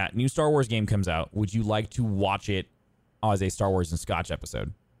 chat. New Star Wars game comes out. Would you like to watch it as a Star Wars and Scotch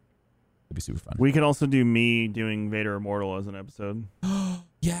episode? It'd be super fun. We could also do me doing Vader Immortal as an episode.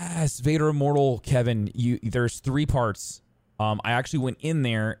 Yes, Vader Immortal, Kevin. There's 3 parts. I actually went in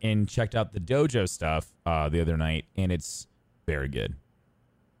there and checked out the dojo stuff the other night, and it's very good.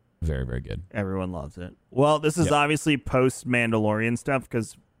 Very, very good. Everyone loves it. Well, this is obviously post Mandalorian stuff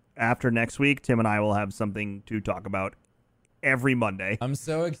because after next week, Tim and I will have something to talk about every Monday. I'm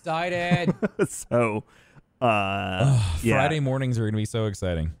so excited. So, Friday mornings are going to be so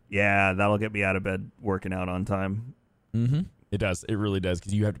exciting. Yeah, that'll get me out of bed working out on time. Mm-hmm. It does. It really does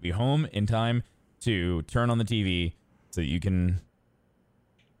because you have to be home in time to turn on the TV so that you can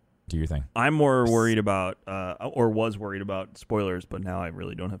do your thing. I'm more worried about, or was worried about spoilers, but now I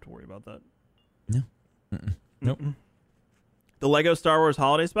really don't have to worry about that. No. Nope. The Lego Star Wars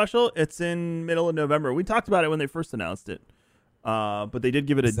Holiday Special, it's in middle of November. We talked about it when they first announced it, but they did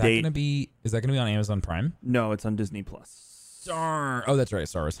give it a date. Is that gonna be on Amazon Prime? No, it's on Disney Plus. Darn. Oh, that's right,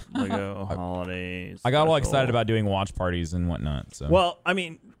 Star Wars. Lego Holiday Special. I got all excited about doing watch parties and whatnot. So. Well, I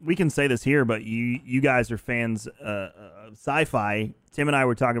mean, we can say this here, but you guys are fans of sci-fi. Tim and I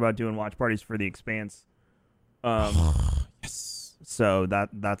were talking about doing watch parties for The Expanse. Yes. So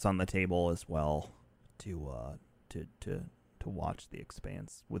that's on the table as well to watch The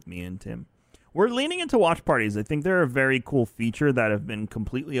Expanse with me and Tim. We're leaning into watch parties. I think they're a very cool feature that have been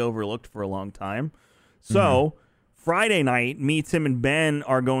completely overlooked for a long time. So Friday night, me, Tim, and Ben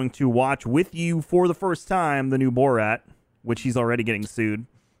are going to watch with you for the first time the new Borat, which he's already getting sued.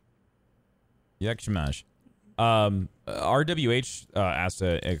 Yakshamash. RWH asked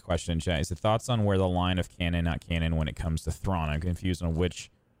a question in chat. He said, thoughts on where the line of canon, not canon, when it comes to Thrawn? I'm confused on which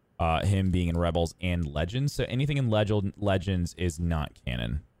him being in Rebels and Legends. So anything in Legends is not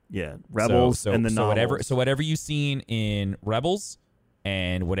canon. Yeah, Rebels and the novels. Whatever you've seen in Rebels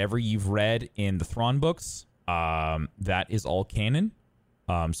and whatever you've read in the Thrawn books, that is all canon.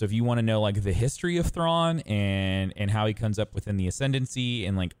 So if you want to know like the history of Thrawn and how he comes up within the Ascendancy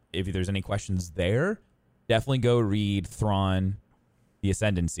and like if there's any questions there, definitely go read Thrawn, the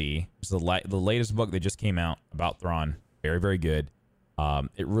Ascendancy. It's the latest book that just came out about Thrawn. Very, very good.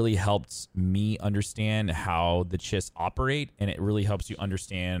 It really helped me understand how the Chiss operate, and it really helps you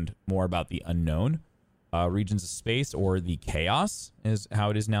understand more about the unknown regions of space, or the chaos is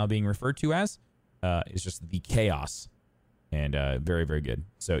how it is now being referred to as. It's just the chaos, and very, very good.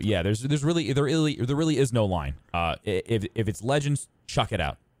 So yeah, there really is no line. If it's Legends, chuck it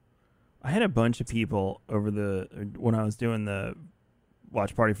out. I had a bunch of people when I was doing the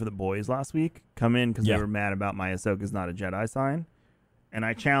watch party for the boys last week come in because they were mad about my Ahsoka's not a Jedi sign. And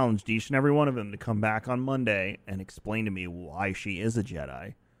I challenged each and every one of them to come back on Monday and explain to me why she is a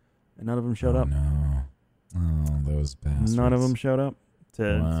Jedi. And none of them showed up. No. Oh, those bastards. None of them showed up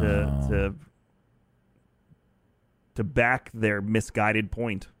to back their misguided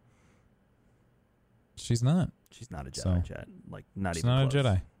point. She's not. She's not a Jedi, Chad. Like, not she's even not close. a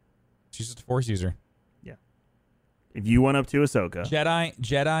Jedi. She's just a Force user. Yeah. If you went up to Ahsoka,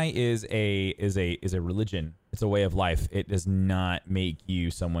 Jedi is a religion. It's a way of life. It does not make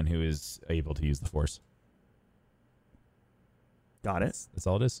you someone who is able to use the Force. got it. That's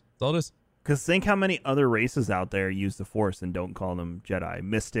all it is. That's all it is. Because think how many other races out there use the Force and don't call them Jedi.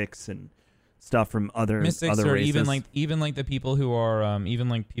 Mystics and stuff from other races. Or even like the people who are even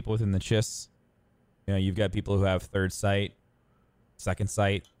like people within the Chiss. You know, you've got people who have third sight, second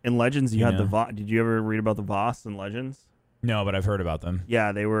sight. In Legends, you had the Voss. Did you ever read about the Voss in Legends? No, but I've heard about them.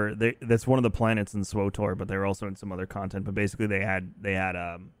 Yeah, that's one of the planets in SWTOR, but they were also in some other content. But basically, they had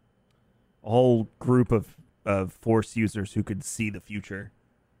a whole group of Force users who could see the future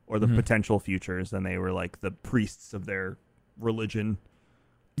or the potential futures, and they were like the priests of their religion.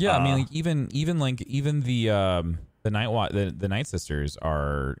 Yeah, I mean, like even the Night Sisters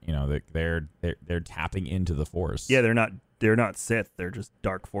are, you know, they're tapping into the Force. Yeah, they're not Sith. They're just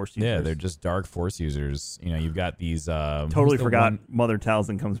dark Force users. Yeah, they're just dark Force users. You know, you've got these. Totally forgot Mother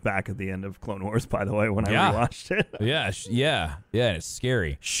Talzin comes back at the end of Clone Wars. By the way, when I rewatched it. yeah, it's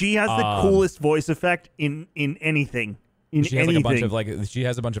scary. She has the coolest voice effect in anything. She has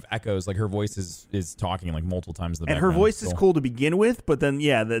a bunch of echoes. Like her voice is talking like multiple times in the background. And her voice is cool to begin with, but then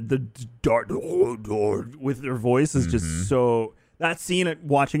the dark with her voice is just so. That scene,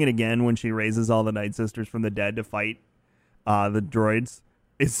 watching it again when she raises all the Night Sisters from the dead to fight the droids,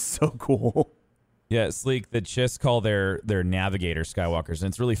 is so cool. Yeah, Sleek. The Chiss call their navigator Skywalkers, and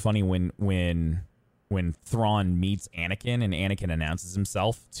it's really funny when Thrawn meets Anakin and Anakin announces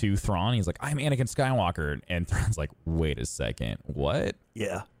himself to Thrawn. He's like, "I'm Anakin Skywalker," and Thrawn's like, "Wait a second, what?"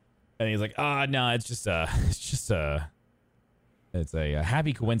 Yeah, and he's like, no, it's a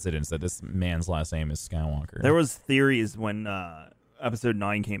happy coincidence that this man's last name is Skywalker." There was theories when Episode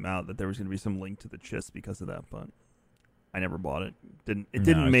 9 came out that there was going to be some link to the Chiss because of that, but I never bought it. It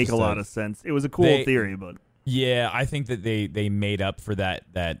didn't make a lot of sense. It was a cool theory, but yeah, I think that they made up for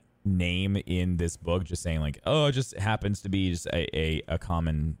that name in this book, just saying like, oh, it just happens to be just a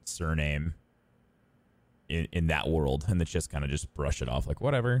common surname in that world, and the Chiss kind of just brush it off like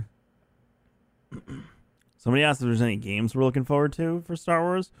whatever. Somebody asked if there's any games we're looking forward to for Star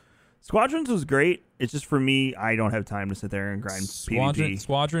Wars. Squadrons was great. It's just for me, I don't have time to sit there and grind PvP.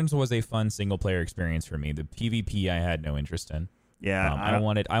 Squadrons was a fun single player experience for me. The PvP I had no interest in. Yeah,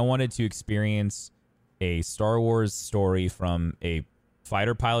 I wanted to experience a Star Wars story from a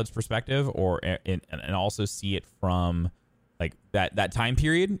fighter pilot's perspective, and also see it from like that time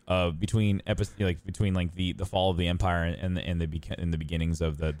period of between the fall of the Empire and the beginnings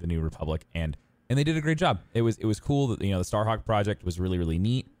of the New Republic, and they did a great job. It was cool that, you know, the Starhawk project was really, really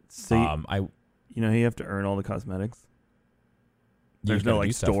neat. So you have to earn all the cosmetics. There's no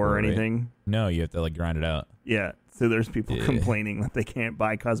like store or anything. Right? No, you have to like grind it out. Yeah. So there's people complaining that they can't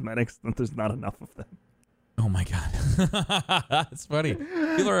buy cosmetics, that there's not enough of them. Oh my God. That's funny.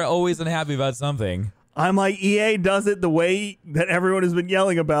 People are always unhappy about something. I'm like, EA does it the way that everyone has been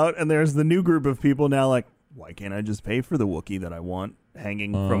yelling about, and there's the new group of people now like, why can't I just pay for the Wookiee that I want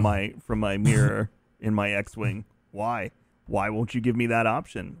hanging from my mirror in my X-Wing? Why won't you give me that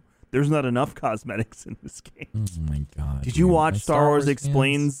option? There's not enough cosmetics in this game. Oh my God. Did you watch Star Wars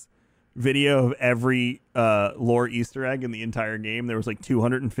Explains video of every lore Easter egg in the entire game? There was like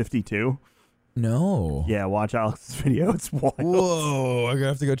 252. No. Yeah, watch Alex's video. It's wild. Whoa, I'm gonna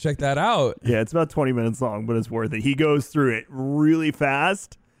have to go check that out. Yeah, it's about 20 minutes long, but it's worth it. He goes through it really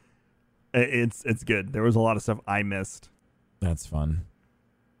fast, It's good. There was a lot of stuff I missed. That's fun.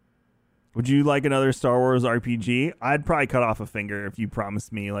 Would you like another Star Wars RPG? I'd probably cut off a finger if you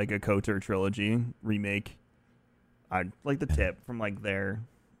promised me like a KOTOR trilogy remake. I'd like the tip from like there.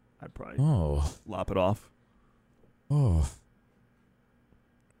 I'd probably lop it off. Oh.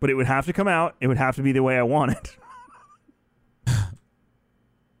 But it would have to come out. It would have to be the way I want it.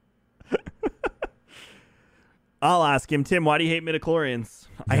 I'll ask him, Tim, why do you hate midichlorians?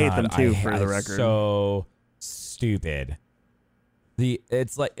 I hate them too, for the record. So stupid.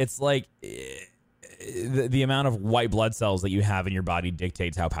 It's like the amount of white blood cells that you have in your body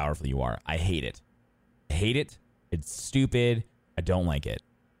dictates how powerful you are. I hate it. I hate it. It's stupid. I don't like it.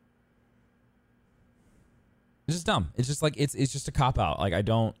 It's just dumb. It's just like it's just a cop out. Like I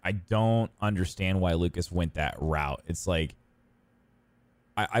don't understand why Lucas went that route. It's like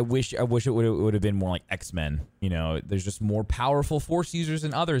I wish it would have been more like X-Men. You know, there's just more powerful Force users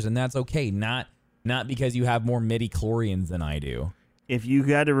than others, and that's okay. Not because you have more midichlorians than I do. If you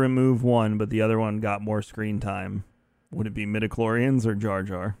had to remove one, but the other one got more screen time, would it be midichlorians or Jar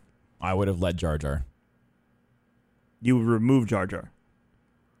Jar? I would have let Jar Jar. You would remove Jar Jar?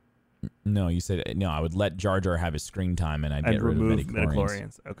 No, you said no. I would let Jar Jar have his screen time, and I'd get rid of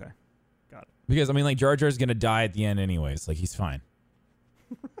midichlorians. Okay, got it. Because I mean, like Jar Jar's gonna die at the end anyways. Like he's fine.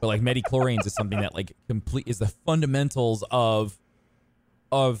 But like midichlorians is something that like is the fundamentals of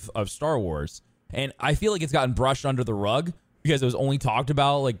Star Wars, and I feel like it's gotten brushed under the rug because it was only talked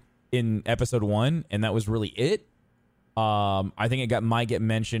about like in episode 1, and that was really it. I think might get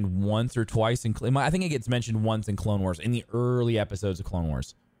mentioned once or twice I think it gets mentioned once in Clone Wars, in the early episodes of Clone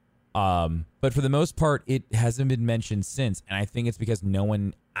Wars. But for the most part, it hasn't been mentioned since, and I think it's because no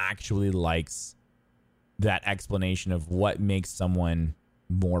one actually likes that explanation of what makes someone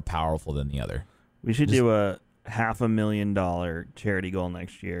more powerful than the other. We should do a $500,000 charity goal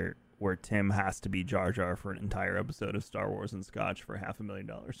next year where Tim has to be Jar Jar for an entire episode of Star Wars and Scotch for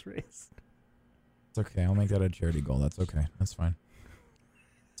 $500,000 raised. It's okay. I'll make that a charity goal. That's okay. That's fine.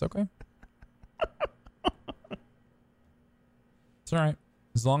 It's okay. It's all right.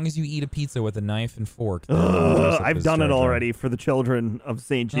 As long as you eat a pizza with a knife and fork. I've done it already for the children of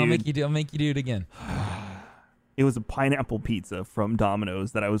St. Jude. I'll make you do it again. It was a pineapple pizza from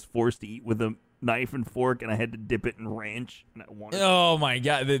Domino's that I was forced to eat with a knife and fork, and I had to dip it in ranch. And I wanted oh my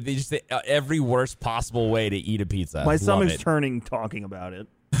god! They just say every worst possible way to eat a pizza. My stomach's turning talking about it.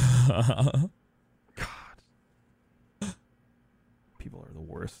 God, people are the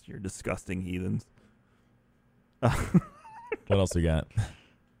worst. You're disgusting heathens. What else we got?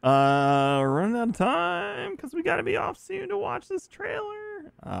 Running out of time because we got to be off soon to watch this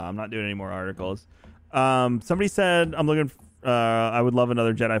trailer. I'm not doing any more articles. Somebody said I'm looking. I would love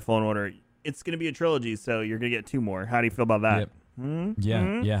another Jedi Fallen Order. It's going to be a trilogy, so you're going to get 2 more. How do you feel about that? Yep.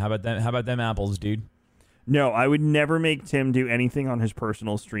 Mm-hmm. Yeah. How about them apples, dude? No, I would never make Tim do anything on his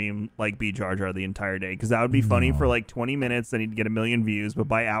personal stream like be Jar Jar the entire day, because that would be funny for like 20 minutes, then he'd get 1 million views. But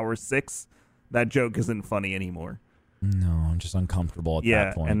by hour 6, that joke isn't funny anymore. No, I'm just uncomfortable at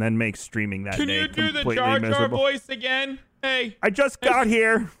that point. Yeah, and then make streaming that Can day you do completely the Jar Jar miserable. voice again? Hey, I just got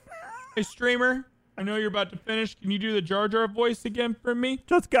here. hey, streamer. I know you're about to finish. Can you do the Jar Jar voice again for me?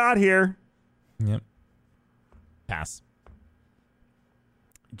 Just got here. Yep. Pass.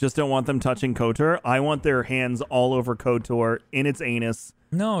 Just don't want them touching KOTOR. I want their hands all over KOTOR in its anus.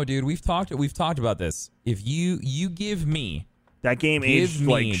 No, dude, we've talked about this. If you give me that game aged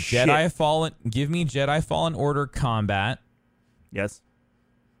like shit. Give me Jedi Fallen Order combat. Yes.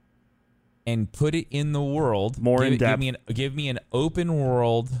 And put it in the world. More in depth. Give me an open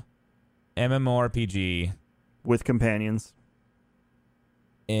world MMORPG with companions.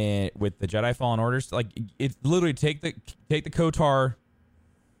 And with the Jedi Fallen Orders, like it's literally take the KOTOR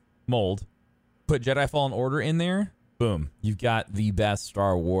mold, put Jedi Fallen Order in there, boom, you've got the best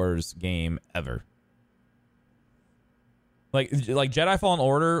Star Wars game ever. Like Jedi Fallen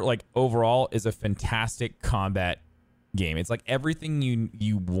Order, like overall, is a fantastic combat game. It's like everything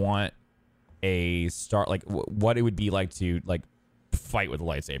you want a what it would be like to like fight with a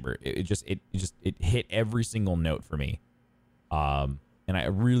lightsaber. It hit every single note for me. And I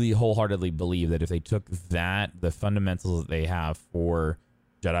really wholeheartedly believe that if they took the fundamentals that they have for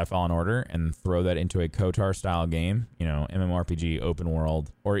Jedi Fallen Order, and throw that into a KOTOR style game, you know, MMORPG open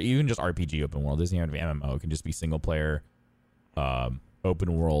world, or even just RPG open world, it doesn't even have to be MMO. It can just be single player,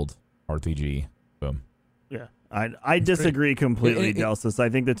 open world RPG. Boom. Yeah, I disagree completely, Delsis. I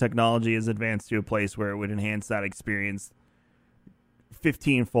think the technology is advanced to a place where it would enhance that experience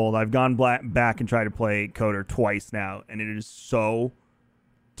 15-fold. I've gone back and tried to play KOTOR twice now, and it is so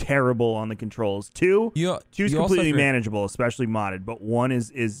terrible on the controls. Two's You also completely have to- manageable, especially modded, but 1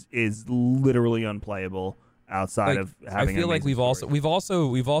 is literally unplayable outside of having. I feel an like amazing we've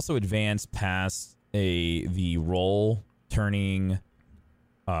story. also advanced past the role turning,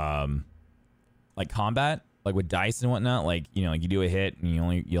 like combat, like with dice and whatnot. Like like you do a hit and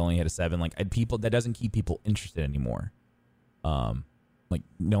you only hit a 7. Like people that doesn't keep people interested anymore. Like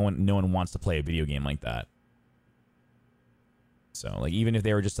no one wants to play a video game like that. So like even if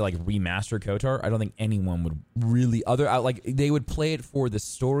they were just to like remaster KOTOR, I don't think anyone would really like they would play it for the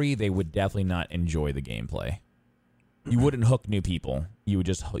story. They would definitely not enjoy the gameplay. You wouldn't hook new people. You would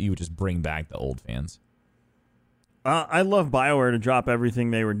just bring back the old fans. I love BioWare to drop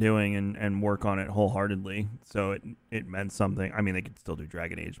everything they were doing and work on it wholeheartedly. So it meant something. I mean, they could still do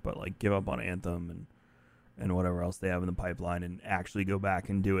Dragon Age, but like give up on Anthem and whatever else they have in the pipeline and actually go back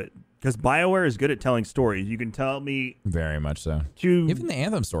and do it. Because BioWare is good at telling stories. You can tell me... Very much so. Even the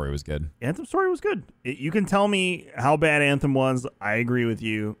Anthem story was good. Anthem story was good. You can tell me how bad Anthem was. I agree with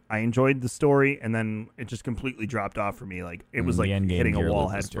you. I enjoyed the story, and then it just completely dropped off for me. Like it was like hitting a wall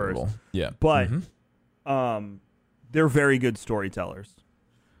head first. Yeah. But they're very good storytellers.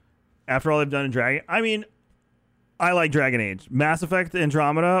 After all they've done in Dragon... I mean, I like Dragon Age. Mass Effect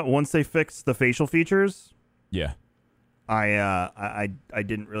Andromeda, once they fixed the facial features... Yeah. I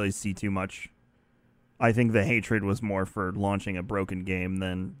didn't really see too much. I think the hatred was more for launching a broken game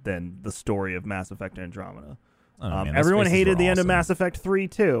than the story of Mass Effect Andromeda. Everyone hated the end of Mass Effect 3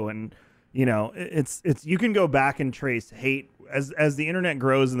 too, and it's you can go back and trace hate as the internet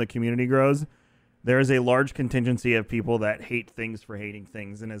grows and the community grows. There is a large contingency of people that hate things for hating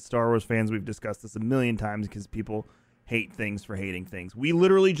things, and as Star Wars fans, we've discussed this a million times because people hate things for hating things. We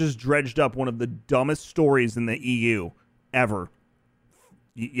literally just dredged up one of the dumbest stories in the EU ever.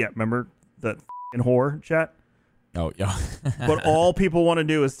 Yeah, remember the whore chat? Oh, yeah. But all people want to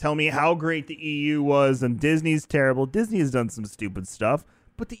do is tell me how great the EU was and Disney's terrible. Disney has done some stupid stuff,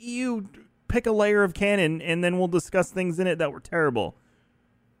 but the EU pick a layer of canon and then we'll discuss things in it that were terrible.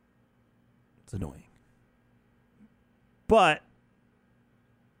 It's annoying. But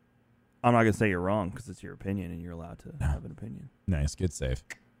I'm not going to say you're wrong because it's your opinion and you're allowed to have an opinion. Nice. Good save.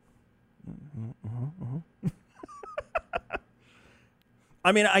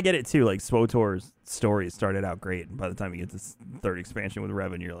 I mean, I get it too. Like, SWTOR's story started out great. And by the time you get this third expansion with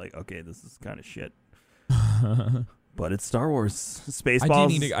Revan, you're like, okay, this is kind of shit. But it's Star Wars.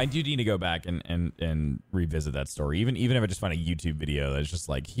 Spaceballs. I do need to go back and revisit that story. Even if I just find a YouTube video that's just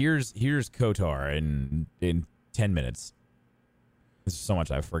like, here's KOTOR in 10 minutes. There's so much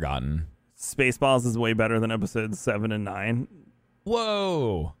I've forgotten. Spaceballs is way better than episodes 7 and 9.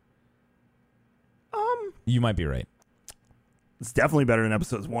 Whoa. You might be right. It's definitely better than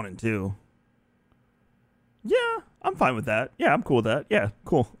episodes 1 and 2. Yeah, I'm fine with that. Yeah, I'm cool with that. Yeah,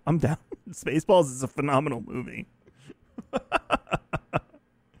 cool. I'm down. Spaceballs is a phenomenal movie.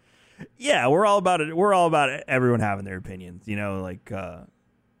 Yeah, we're all about it. We're all about it. Everyone having their opinions. Like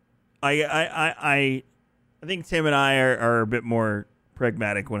I think Tim and I are a bit more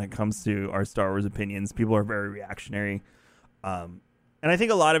pragmatic when it comes to our Star Wars opinions. People are very reactionary. And I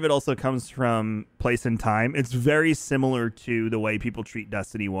think a lot of it also comes from place and time. It's very similar to the way people treat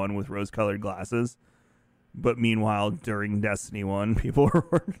Destiny 1 with rose-colored glasses. But meanwhile, during Destiny 1, people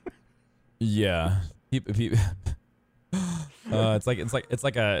are... Yeah. It's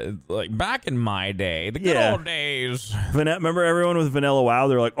like back in my day, the good old days. Remember everyone with Vanilla WoW?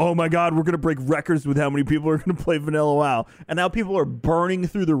 They're like, oh my God, we're going to break records with how many people are going to play Vanilla WoW. And now people are burning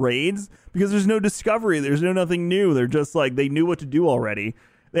through the raids because there's no discovery. There's nothing new. They're just like, they knew what to do already.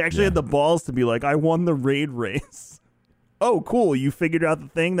 They actually had the balls to be like, I won the raid race. Oh, cool. You figured out the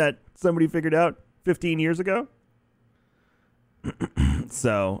thing that somebody figured out 15 years ago?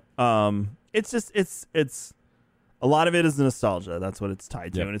 So, it's a lot of it is nostalgia. That's what it's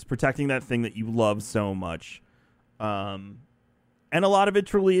tied to. And it's protecting that thing that you love so much. And a lot of it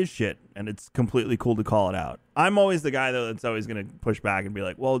truly is shit. And it's completely cool to call it out. I'm always the guy, though, that's always going to push back and be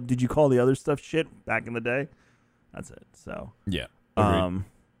like, well, did you call the other stuff shit back in the day? That's it. So, yeah.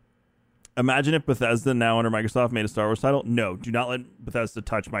 Imagine if Bethesda, now under Microsoft, made a Star Wars title. No, do not let Bethesda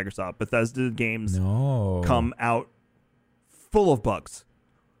touch Microsoft. Bethesda games come out full of bugs.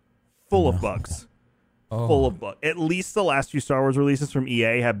 Full of bugs. At least the last few Star Wars releases from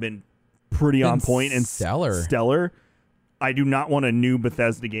EA have been pretty on point and stellar. I do not want a new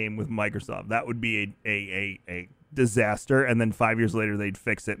Bethesda game with Microsoft. That would be a disaster. And then 5 years later, they'd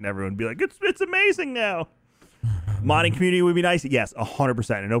fix it and everyone would be like, it's amazing now. Modding community would be nice. Yes,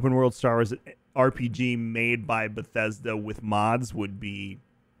 100%. An open world Star Wars RPG made by Bethesda with mods would be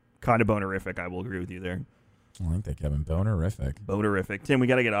kind of bonerific. I will agree with you there. I like that, Kevin. Bonerific. Bonerific. Tim, we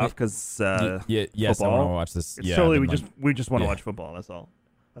got to get off because yes, football. I want to watch this. It's yeah, totally I've been we just want to yeah. watch football. That's all.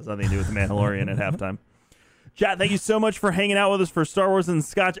 Has nothing to do with the Mandalorian at halftime. Chat, thank you so much for hanging out with us for Star Wars and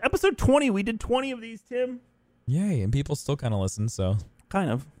Scotch. Episode 20. We did 20 of these, Tim. Yay, and people still kind of listen, so. Kind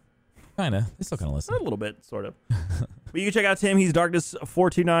of. They still kind of listen. A little bit, sort of. But you can check out Tim. He's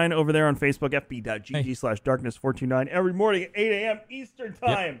Darkness429 over there on Facebook, fb.gg/Darkness429 every morning at 8 a.m. Eastern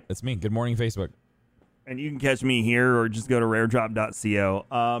Time. Yep, that's me. Good morning, Facebook. And you can catch me here or just go to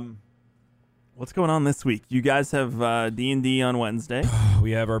raredrop.co. What's going on this week? You guys have D&D on Wednesday.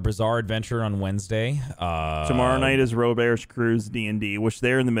 We have our Bizarre Adventure on Wednesday. Tomorrow night is Robert's Cruise D&D, which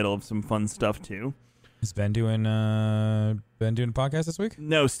they're in the middle of some fun stuff, too. Has Ben doing a podcast this week?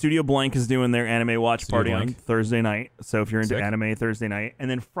 No, Studio Blank is doing their anime watch Studio party Blank. on Thursday night. So if you're into Sick. anime, Thursday night. And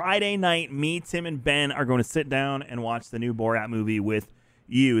then Friday night, me, Tim, and Ben are going to sit down and watch the new Borat movie with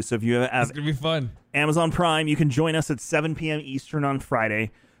you. So if you It's have going to be fun. Amazon Prime, you can join us at 7 p.m. Eastern on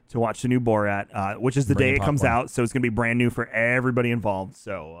Friday to watch the new Borat, which is the Bring day the it comes popcorn. out. So it's going to be brand new for everybody involved.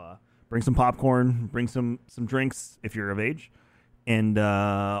 So bring some popcorn, bring some drinks if you're of age, and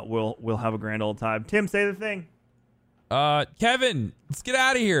we'll have a grand old time. Tim, say the thing. Kevin, let's get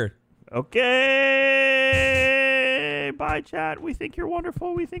out of here. Okay. Bye, chat. We think you're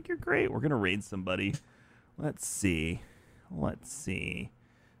wonderful. We think you're great. We're going to raid somebody. Let's see.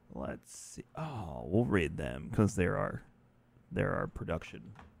 Oh, we'll raid them because they're our production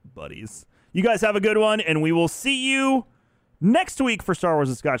buddies. You guys have a good one, and we will see you next week for Star Wars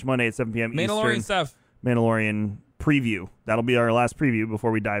and Scotch Monday at 7 p.m. Mandalorian Eastern. stuff. Mandalorian preview. That'll be our last preview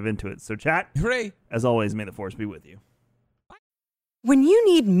before we dive into it. So, chat, Hooray. as always, may the Force be with you. When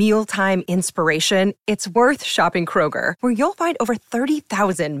you need mealtime inspiration, it's worth shopping Kroger, where you'll find over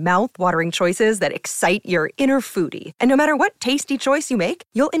 30,000 mouth-watering choices that excite your inner foodie. And no matter what tasty choice you make,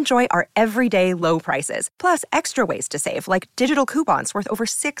 you'll enjoy our everyday low prices, plus extra ways to save, like digital coupons worth over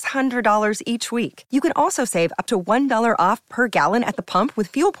 $600 each week. You can also save up to $1 off per gallon at the pump with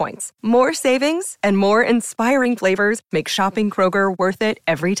fuel points. More savings and more inspiring flavors make shopping Kroger worth it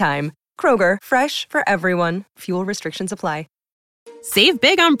every time. Kroger, fresh for everyone. Fuel restrictions apply. Save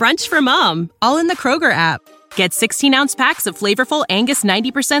big on brunch for mom, all in the Kroger app. Get 16-ounce packs of flavorful Angus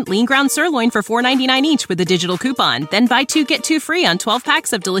 90% lean ground sirloin for $4.99 each with a digital coupon. Then buy 2, get 2 free on 12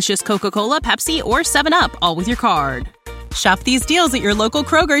 packs of delicious Coca-Cola, Pepsi, or 7-Up, all with your card. Shop these deals at your local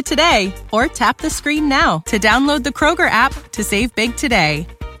Kroger today, or tap the screen now to download the Kroger app to save big today.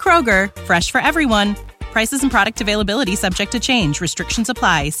 Kroger, fresh for everyone. Prices and product availability subject to change. Restrictions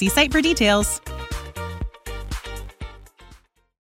apply. See site for details.